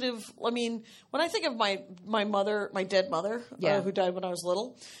positive. I mean, when I think of my mother, my dead mother, Yeah. who died when I was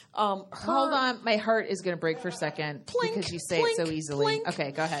little. Hold on, my heart is going to break for a second Plink, because you say it so plink, easily. plink.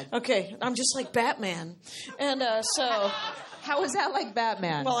 Okay, go ahead. Okay, I'm just like Batman, and so. How is that like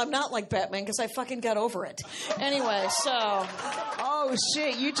Batman? Well, I'm not like Batman because I fucking got over it. Anyway, so oh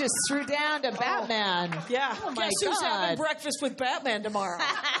shit, you just threw down to Batman. yeah. Oh my Guess who's having God. breakfast with Batman tomorrow?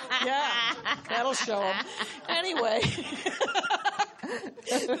 Yeah, that'll show him. Anyway,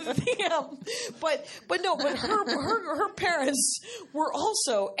 but her parents were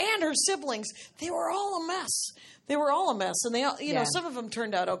also, and her siblings, they were all a mess. They were all a mess, and they all, you know, some of them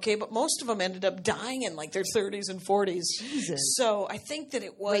turned out okay, but most of them ended up dying in like their 30s and 40s. Jesus. So I think that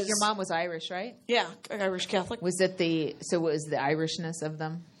it was. Wait, your mom was Irish, right? Yeah, Irish Catholic. Was it what was the Irishness of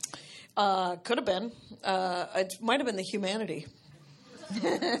them? Could have been. It might have been the humanity.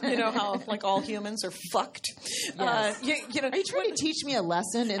 You know how like all humans are fucked. Yes. You know, Are you trying to teach me a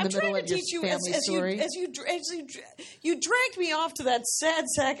lesson in the middle of your family story? As you dragged me off to that sad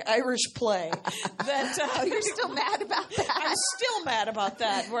sack Irish play. That You're still mad about that? I'm still mad about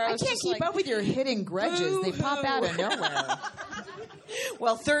that. Where I was can't just keep like, up with your hidden grudges. They pop out of nowhere.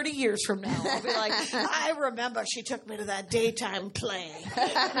 well, 30 years from now, I'll be like, I remember she took me to that daytime play,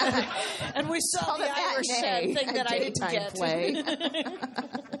 and we saw the Irish sad thing that I didn't get. Play.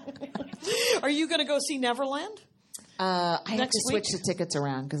 Are you going to go see Neverland? I have Next to switch week? the tickets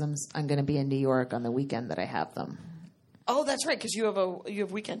around because I'm going to be in New York on the weekend that I have them. Oh, that's right, because you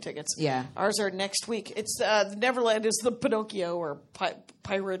have weekend tickets. Yeah. Ours are next week. It's Neverland is the Pinocchio or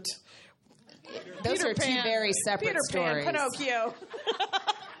pirate. Those Peter are two Pan. very separate Peter stories. Pan, Pinocchio.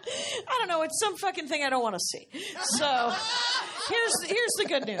 I don't know. It's some fucking thing I don't want to see. So here's the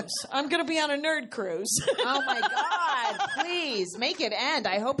good news. I'm going to be on a nerd cruise. Oh my God! Please make it end.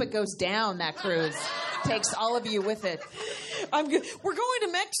 I hope it goes down. That cruise takes all of you with it. We're going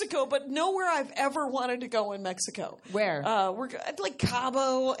to Mexico, but nowhere I've ever wanted to go in Mexico. Where? We're like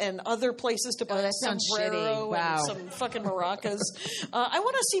Cabo and other places to buy that sounds sombrero shitty. Wow. and some fucking maracas. I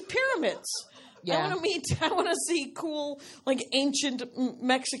want to see pyramids. Yeah. I want to see cool, like ancient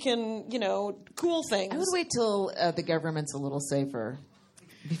Mexican, cool things. I would wait till the government's a little safer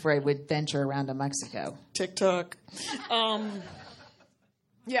before I would venture around to Mexico. TikTok. Yeah,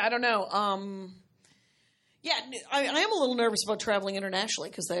 I don't know. Yeah, I am a little nervous about traveling internationally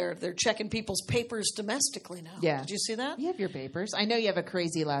because they're checking people's papers domestically now. Yeah. Did you see that? You have your papers. I know you have a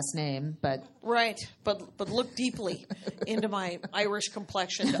crazy last name, but Right, but look deeply into my Irish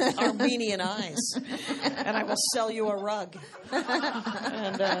complexioned Armenian eyes, and I will sell you a rug.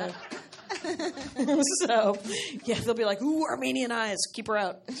 And so, yeah, they'll be like, "Ooh, Armenian eyes, keep her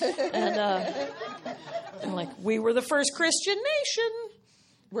out." And I'm like, "We were the first Christian nation."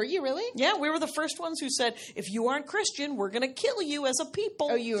 were you really? Yeah, we were the first ones who said, if you aren't Christian, we're going to kill you as a people.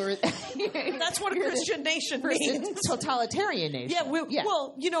 Oh, you were. That's what a Christian nation means. Totalitarian nation. Yeah,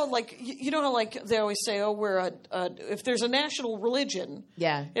 well, like you know how like they always say, oh, we're if there's a national religion,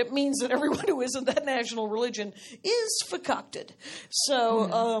 Yeah. it means that everyone who isn't that national religion is fakakted.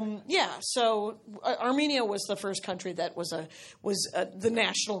 So so Armenia was the first country that was the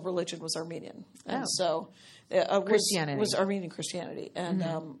national religion was Armenian, and so. Christianity. Was Armenian Christianity. And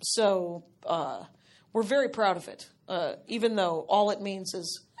so we're very proud of it, even though all it means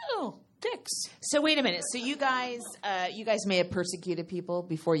is, dicks. So wait a minute. So you guys may have persecuted people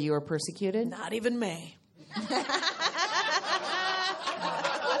before you were persecuted? Not even May.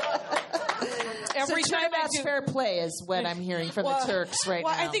 Every so time I that's do, fair play is what I'm hearing from the Turks right now.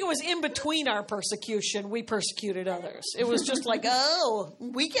 I think it was in between our persecution, we persecuted others. It was just like,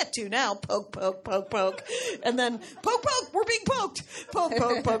 we get to now. Poke, poke, poke, poke. And then, poke, poke, we're being poked. Poke,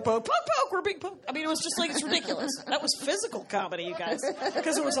 poke, poke, poke, poke, poke, we're being poked. I mean, it was just like, it's ridiculous. That was physical comedy, you guys,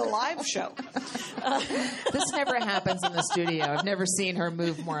 because it was a live show. This never happens in the studio. I've never seen her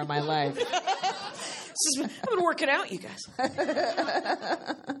move more in my life. I've been working out, you guys.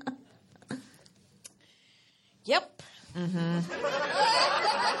 Yep.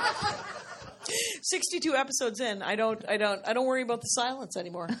 62 episodes in, I don't worry about the silence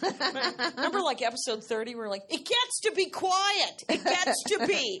anymore. Remember, like episode 30, we're like, it gets to be quiet. It gets to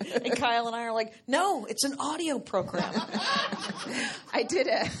be. And Kyle and I are like, no, it's an audio program. I did.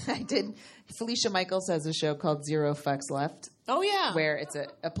 Felicia Michaels has a show called Zero Fucks Left. Oh yeah, where it's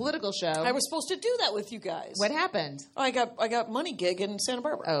a political show. I was supposed to do that with you guys. What happened? Oh, I got money gig in Santa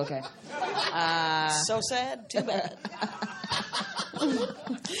Barbara. Oh, okay. So sad. Too bad.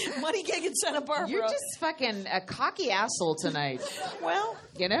 Money gig in Santa Barbara. You're just fucking a cocky asshole tonight. Well,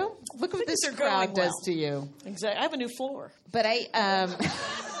 look what this are crowd going does to you. Exactly. I have a new floor. But I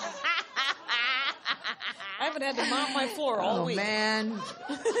haven't had to mop my floor all week. Oh, man.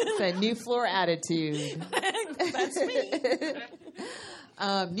 It's a new floor attitude. That's me.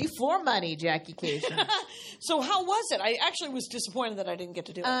 New floor money, Jackie Cation. So how was it? I actually was disappointed that I didn't get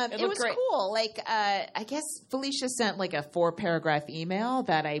to do it. It was great. cool. Like, I guess Felicia sent like a 4-paragraph email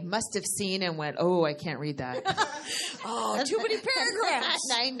that I must have seen and went, oh, I can't read that. Oh, too many paragraphs.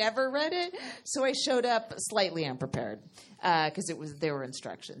 And I never read it. So I showed up slightly unprepared. Because there were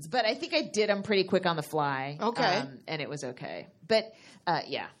instructions, but I think I did them pretty quick on the fly. Okay, and it was okay. But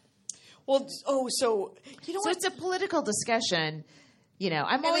yeah. Well, so you know so what? it's a political discussion.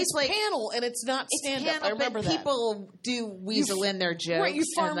 I'm And always it's like panel, and it's not it's stand-up. panel, I remember but that. people do weasel in their jokes. Right, you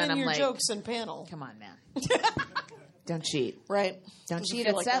farm and then in I'm your like, jokes in panel. Come on, man. Don't cheat. Right. Don't Does it cheat feel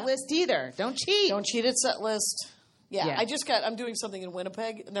at like set that? list either. Don't cheat. Don't cheat at set list. Yeah, Yeah. I'm doing something in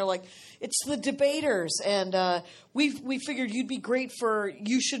Winnipeg, and they're like, it's the debaters, and we figured you'd be great for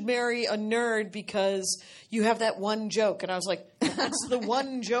You Should Marry a Nerd because you have that one joke. And I was like, that's the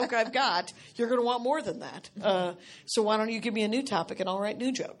one joke I've got. You're going to want more than that. So why don't you give me a new topic, and I'll write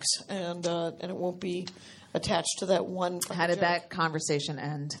new jokes, and it won't be attached to that one. How did joke. that conversation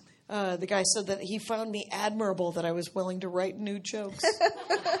end? The guy said that he found me admirable that I was willing to write new jokes.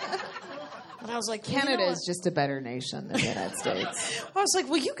 And I was like, Canada is just a better nation than the United States. I was like,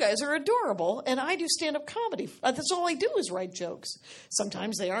 well, you guys are adorable, and I do stand-up comedy. That's all I do is write jokes.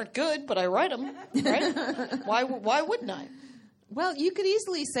 Sometimes they aren't good, but I write them, right? Why wouldn't I? Well, you could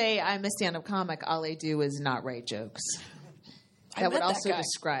easily say I'm a stand-up comic. All I do is not write jokes. I That met would that also guy.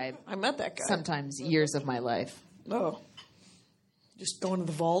 describe I met that guy. sometimes years of my life. Oh. Just going to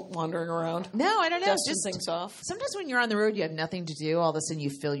the vault, wandering around. No, I don't know. Dusting Just things off. Sometimes when you're on the road, you have nothing to do. All of a sudden,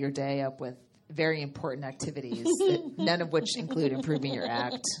 you fill your day up with very important activities, none of which include improving your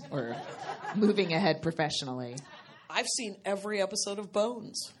act or moving ahead professionally. I've seen every episode of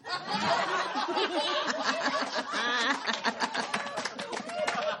Bones.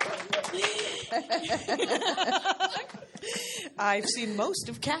 I've seen most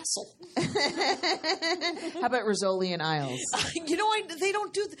of Castle. How about Rizzoli and Isles? You know, they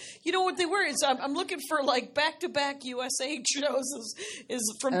don't do. You know what they were? Is I'm looking for like back-to-back USA shows.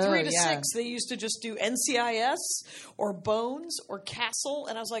 Is from 3 to 6. They used to just do NCIS or Bones or Castle,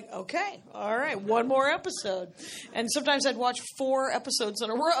 and I was like, okay, all right, one more episode. And sometimes I'd watch 4 episodes in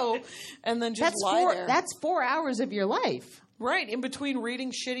a row, and then just lie there. That's 4 hours of your life. Right, in between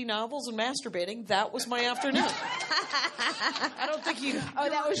reading shitty novels and masturbating, that was my afternoon. I don't think you. Oh,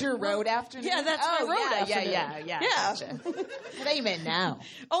 that was your road afternoon? Yeah, that's my road afternoon. Yeah. Yeah. Gotcha. I thought you meant now.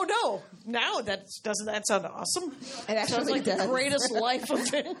 Oh no! Now doesn't that sound awesome? It actually Sounds like does. the greatest life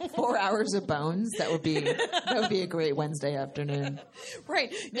of it. 4 hours of Bones. That would be a great Wednesday afternoon.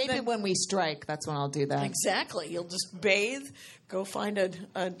 Right. Maybe when we strike, that's when I'll do that. Exactly. You'll just bathe, go find a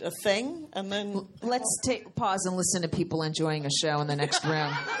thing, and then Let's pause and listen to people enjoying a show in the next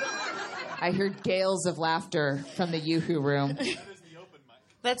room. I heard gales of laughter from the Yoo-Hoo room.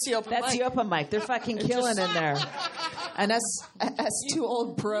 that's the open That's mic. the open mic. They're fucking killing in there. And us two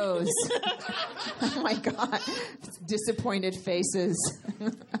old pros. Oh my God. Disappointed faces.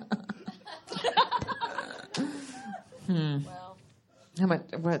 Wow. How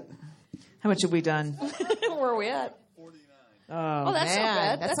much have we done? Where are we at? Oh, that's not man.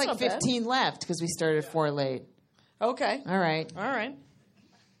 bad. That's like not bad. 15 left because we started 4 late. Okay. All right. All right.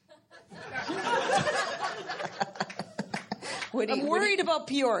 I'm worried about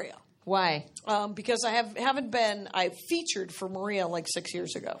Peoria. Why? Because I haven't been. I featured for Maria like 6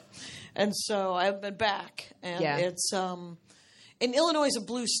 years ago, and so I've been back. And Yeah. it's and Illinois is a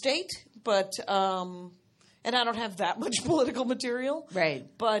blue state, but and I don't have that much political material. Right.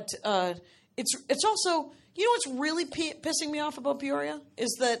 But it's also, you know what's really pissing me off about Peoria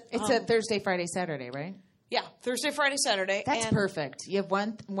is that It's a Thursday, Friday, Saturday, right? yeah, Thursday, Friday, Saturday. That's and, perfect. You have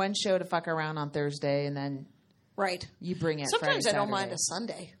one show to fuck around on Thursday, and then right. you bring it. Sometimes Friday, I don't mind Saturday. a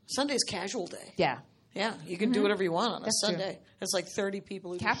Sunday. Sunday's casual day. Yeah. Yeah, you can do whatever you want on a That's true. Sunday. There's like 30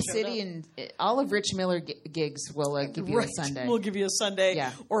 people who Cap just showed City up. and all of Rich Miller gigs will give you Right. a Sunday. We'll give you a Sunday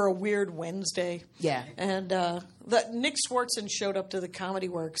Yeah. or a weird Wednesday. Yeah. And Nick Swartzen showed up to the Comedy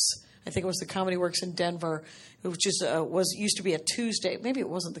Works. I think it was the Comedy Works in Denver, which is used to be a Tuesday. Maybe it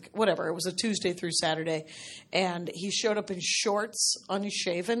wasn't. Whatever. It was a Tuesday through Saturday, and he showed up in shorts,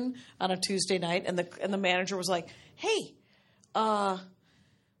 unshaven, on a Tuesday night. And the manager was like, "Hey,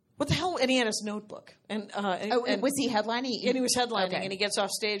 what the hell?" And he had his notebook. And was he headlining? and he was headlining, Okay. and he gets off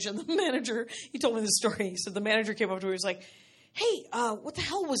stage, and the manager, he told me the story. He said the manager came up to him, he was like, "Hey, what the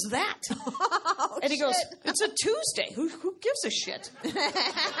hell was that?" And he goes, "It's a Tuesday. Who gives a shit?"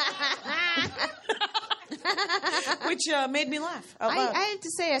 Which made me laugh out loud. I have to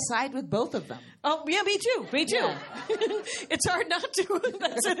say, I side with both of them. Oh, yeah, me too. Me too. Yeah. It's hard not to.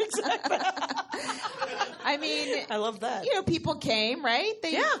 That's it exactly. I mean, I love that. you know, people came, right?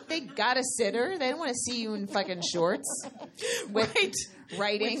 Yeah. They got a sitter. They didn't want to see you in fucking shorts with Right.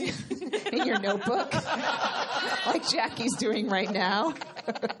 writing in your notebook, like Jackie's doing right now.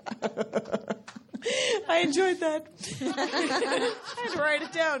 I enjoyed that. I had to write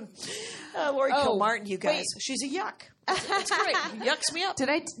it down. Lori Kilmartin, you guys. wait. She's a yuck. It's great. Yucks me up.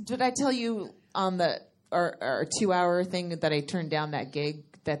 Did I tell you on our 2 hour thing that I turned down that gig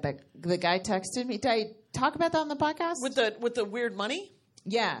that the guy texted me? talk about that on the podcast? With the weird money?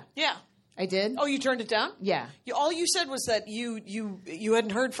 Yeah. Yeah. I did. Oh, you turned it down? Yeah. All you said was that you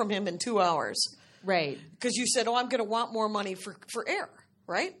hadn't heard from him in 2 hours. Right. Because you said, I'm going to want more money for air,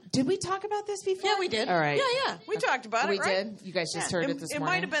 right? Did we talk about this before? Yeah, we did. All right. Yeah. We talked about We it, right? did? You guys just heard it this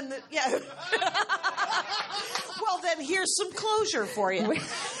morning? It might have been yeah. Well, then here's some closure for you.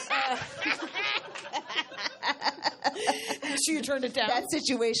 So you turned it down? That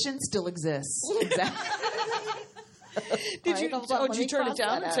situation still exists. Exactly. Did you turn it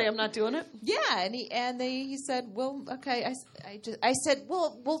down and say, I'm not doing it? Yeah, and he said, well, okay. I said,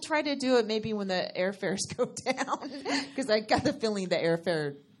 well, we'll try to do it maybe when the airfares go down, because I got the feeling the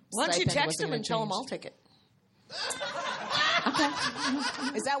airfare. Why don't you stipend text wasn't him gonna and tell him change. I'll take it? Okay.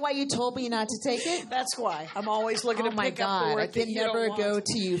 Is that why you told me not to take it? That's why. I'm always looking to Oh my pick up the God! work I that can you don't never want. go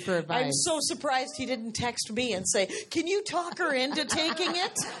to you for advice. I'm so surprised he didn't text me and say, can you talk her into taking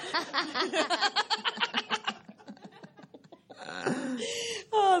it?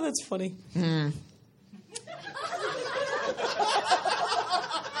 Oh, that's funny.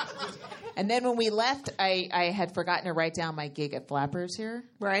 And then when we left, I had forgotten to write down my gig at Flappers here.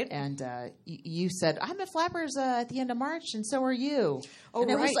 Right. And you said, I'm at Flappers at the end of March, and so are you. Oh,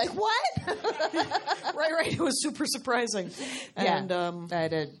 and I was right. like, what? Right. It was super surprising. Yeah. And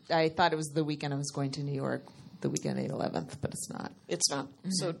I thought it was the weekend I was going to New York, the weekend of the 11th, but it's not. it's not.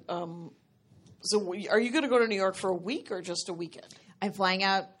 So are you going to go to New York for a week or just a weekend? I'm flying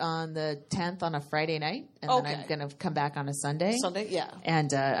out on the 10th on a Friday night, and then I'm going to come back on a Sunday. Sunday, yeah.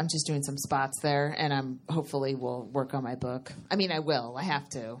 And I'm just doing some spots there, and I'm hopefully will work on my book. I mean, I will. I have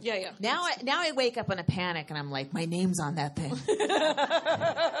to. Yeah. Now I wake up in a panic, and I'm like, my name's on that thing.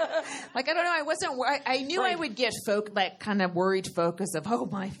 Like, I don't know. I wasn't. I knew I would get that kind of worried focus of, oh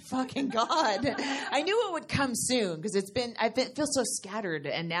my fucking God. I knew it would come soon because I feel so scattered,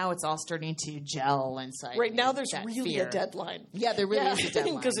 and now it's all starting to gel inside. Right me, now, there's that really fear. a deadline. Yeah, there really is a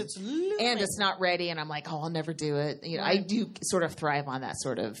deadline. Because it's looming. And it's not ready, and I'm like, oh, I'll never do it. You know, I do sort of thrive on that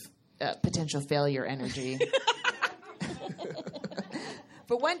sort of potential failure energy.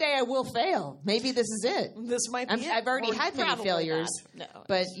 But one day I will fail. Maybe this is it. This might be it. I've already Or had many probably failures, not. No.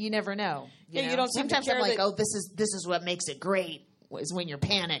 but you never know. Yeah, know? you don't seem to Sometimes care I'm like, that- oh, this is what makes it great. Is when you're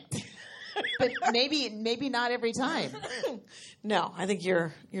panicked. But maybe not every time No, I think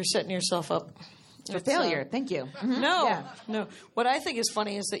you're setting yourself up for failure. Thank you. Mhm. No, Yeah. no. What I think is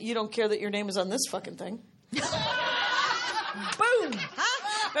funny is that you don't care that your name is on this fucking thing. Boom! Huh?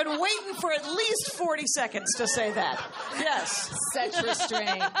 Been waiting for at least 40 seconds to say that. Yes. Such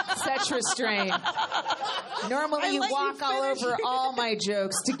restraint. Such restraint. Normally, I you let you walk all finish. over all my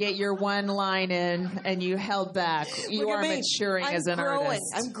jokes to get your one line in, and you held back. You Look at are me. maturing I'm as an growing.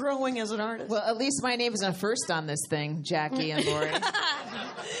 artist. I'm growing as an artist. Well, at least my name isn't first on this thing, Jackie and Lori.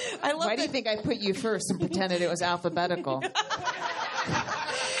 I love Why do you that. think I put you first and pretended it was alphabetical?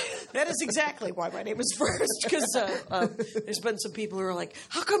 That is exactly why my name is first. Because there's been some people who are like,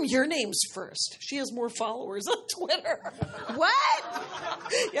 "How come your name's first? She has more followers on Twitter." What?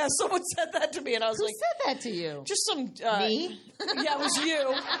 Yeah, someone said that to me, and I was Who like, said that to you? "Just some Me? Yeah, it was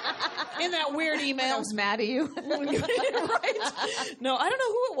you in that weird I email." was mad at you. Right? No, I don't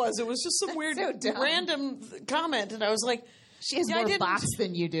know who it was. It was just some weird, so dumb. random comment, and I was like, She has Yeah, I more didn't- bots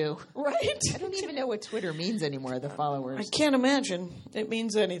than you do. "Right? I don't even know what Twitter means anymore, the followers. I can't imagine it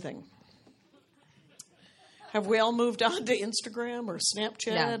means anything." Have we all moved on to Instagram or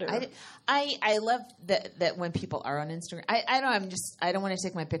Snapchat? No, or? I love that when people are on Instagram. I don't want to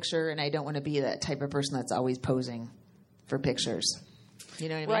take my picture, and I don't want to be that type of person that's always posing for pictures. You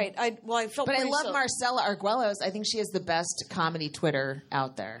know what I mean? Right. I felt. But I pretty love so- Marcella Arguellos. I think she is the best comedy Twitter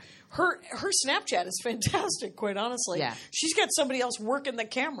out there. Her Snapchat is fantastic. Quite honestly, Yeah. She's got somebody else working the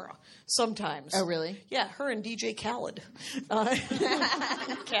camera sometimes. Oh, really? Yeah, her and DJ Khaled.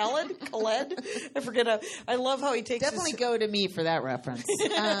 Khaled. I forget. I love how he takes Definitely his, go to me for that reference.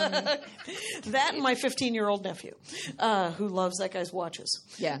 that and my 15-year-old nephew, who loves that guy's watches.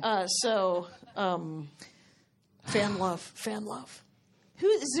 Yeah. Fan love. Who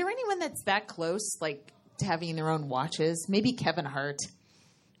is there anyone that's that close, like to having their own watches? Maybe Kevin Hart,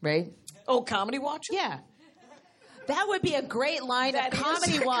 right? Oh, comedy watches. Yeah. That would be a great line That of is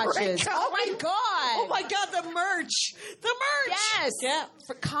comedy a great watches. Oh comedy- my god! Oh my God, the merch. Yes. Yeah.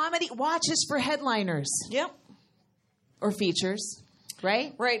 For comedy watches for headliners Yep. or features,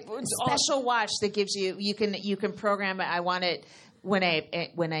 right? Right. Special watch that gives you can program it. I want it when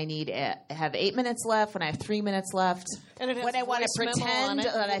I need have 8 minutes left, when I have 3 minutes left, And it has when I want to voice memo on pretend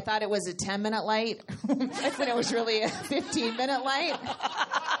it. that I thought it was a 10-minute light, when it was really a 15-minute light.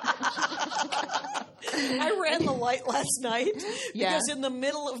 I ran the light last night Yeah. because in the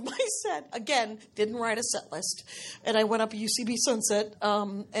middle of my set, again, didn't write a set list, and I went up UCB Sunset,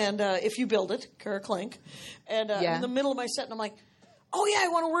 and If You Build It, Kara Klink, and Yeah. in the middle of my set, and I'm like, oh yeah, I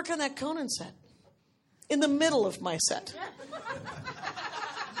want to work on that Conan set. In the middle of my set.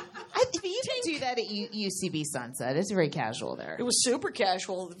 You can do that at UCB Sunset. It's very casual there. It was super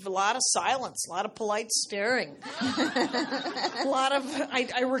casual. A lot of silence, a lot of polite staring. A lot of.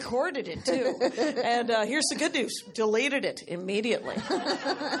 I recorded it too. And here's the good news: deleted it immediately.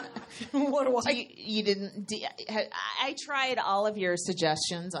 What do I? You didn't. I tried all of your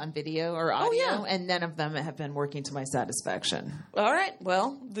suggestions on video or audio, yeah. and none of them have been working to my satisfaction. All right.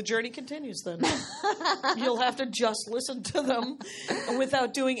 Well, the journey continues then. You'll have to just listen to them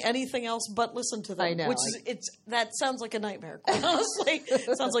without doing anything else but listen to them. I know. Which is that sounds like a nightmare. Quite honestly,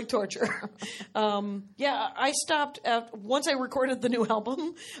 it sounds like torture. Yeah, I stopped once I recorded the new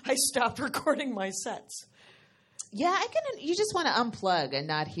album. I stopped recording my sets. Yeah, you just want to unplug and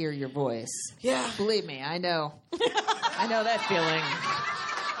not hear your voice. Yeah. Believe me, I know. I know that feeling.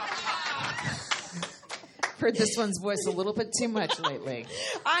 Heard this one's voice a little bit too much lately.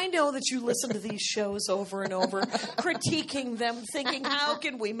 I know that you listen to these shows over and over, critiquing them, thinking, how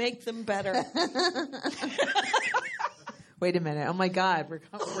can we make them better? Wait a minute. Oh my God, we're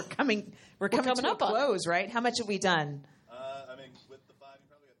coming coming to a up on it. close, right? How much have we done? I mean, with the 5, you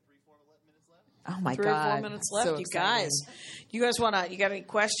probably got 3-4 minutes left. Oh my 3 God. or 4 minutes left, So you exciting. guys. You guys you got any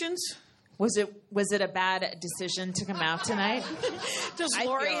questions? Was it a bad decision to come out tonight? Does I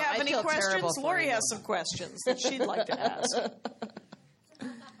Lori feel- have I any feel terrible questions? for Lori you. has some questions that she'd like to ask.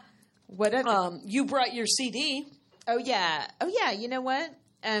 You brought your CD. Oh yeah. You know what?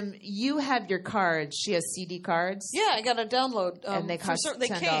 You have your cards. She has CD cards. Yeah, I got a download. And they cost They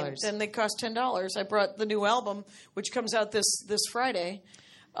 $10. came, and they cost $10. I brought the new album, which comes out this Friday.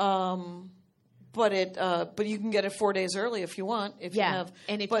 But you can get it 4 days early if you want. If you Yeah. have,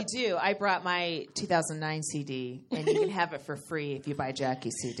 And if but, you do, I brought my 2009 CD, and you can have it for free if you buy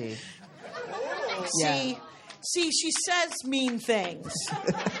Jackie's CD. Yeah. see, she says mean things,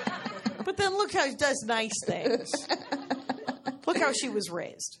 but then look how she does nice things. Look how she was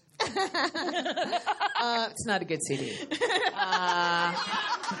raised. It's not a good CD.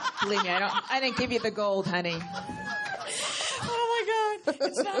 Believe me, I didn't give you the gold, honey. Oh my God.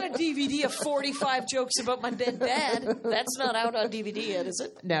 It's not a DVD of 45 jokes about my dead dad. That's not out on DVD yet, is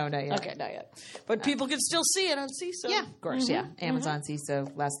it? No, not yet. Okay, not yet. But people can still see it on CISO. Yeah, of course, yeah. Amazon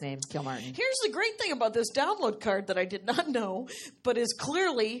CISO, last name, Kilmartin. Here's the great thing about this download card that I did not know, but is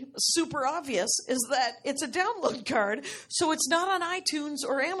clearly super obvious, is that it's a download card, so it's not on iTunes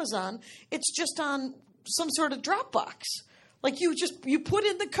or Amazon. It's just on some sort of Dropbox. Like you put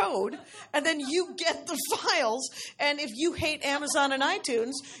in the code and then you get the files, and if you hate Amazon and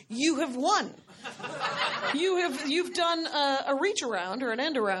iTunes, you have won. You've done a reach around or an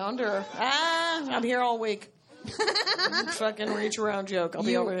end around or I'm here all week. Fucking reach around joke. I'll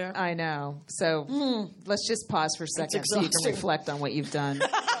be over there. I know. So let's just pause for a second so you can exhausting. reflect on what you've done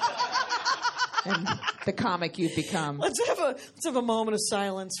and the comic you've become. Let's have a moment of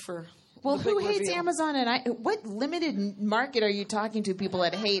silence for. Well, the who big hates reveal. Amazon and what limited market are you talking to? People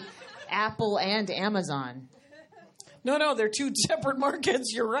that hate Apple and Amazon. No, they're two separate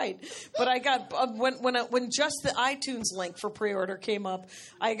markets. You're right. But I got when just the iTunes link for pre-order came up,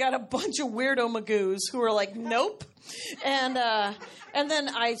 I got a bunch of weirdo magoos who were like, "Nope," and then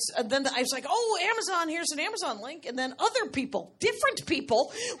I was like, "Oh, Amazon! Here's an Amazon link." And then other people, different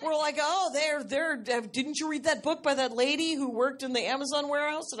people, were like, "Oh, they're didn't you read that book by that lady who worked in the Amazon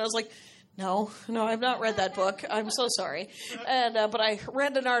warehouse?" And I was like. No, I've not read that book. I'm so sorry. And but I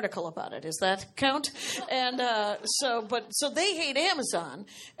read an article about it. Does that count? And so they hate Amazon.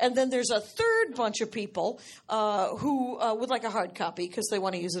 And then there's a third bunch of people who would like a hard copy because they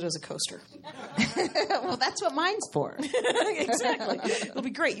want to use it as a coaster. Well, that's what mine's for. Exactly. It'll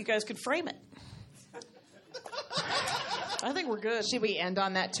be great. You guys could frame it. I think we're good. Should we end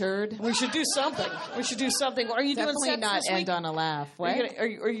on that turd? We should do something. Are you Definitely doing sets not this week? end on a laugh. What?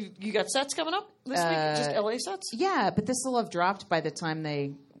 Are you got sets coming up this week? Just LA sets? Yeah, but this will have dropped by the time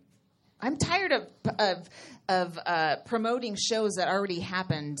they. I'm tired of promoting shows that already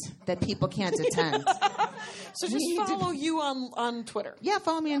happened that people can't attend. So just follow you on Twitter. Yeah,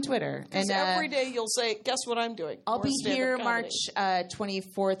 follow me on Twitter. Because every day you'll say, guess what I'm doing? I'll More be stand-up here comedy. March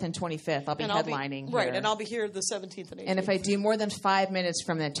 24th and 25th. I'll be And headlining. right, here. and I'll be here the 17th and 18th. And if I do more than 5 minutes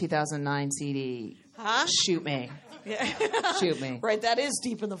from that 2009 CD, Huh? shoot me. Yeah. Shoot me. Right, that is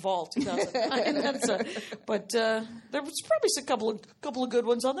deep in the vault, 2009. But there's probably a couple of good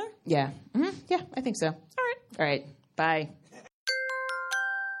ones on there. Yeah. Yeah, I think so. All right. All right. Bye.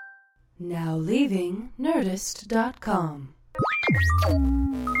 Now leaving Nerdist.com.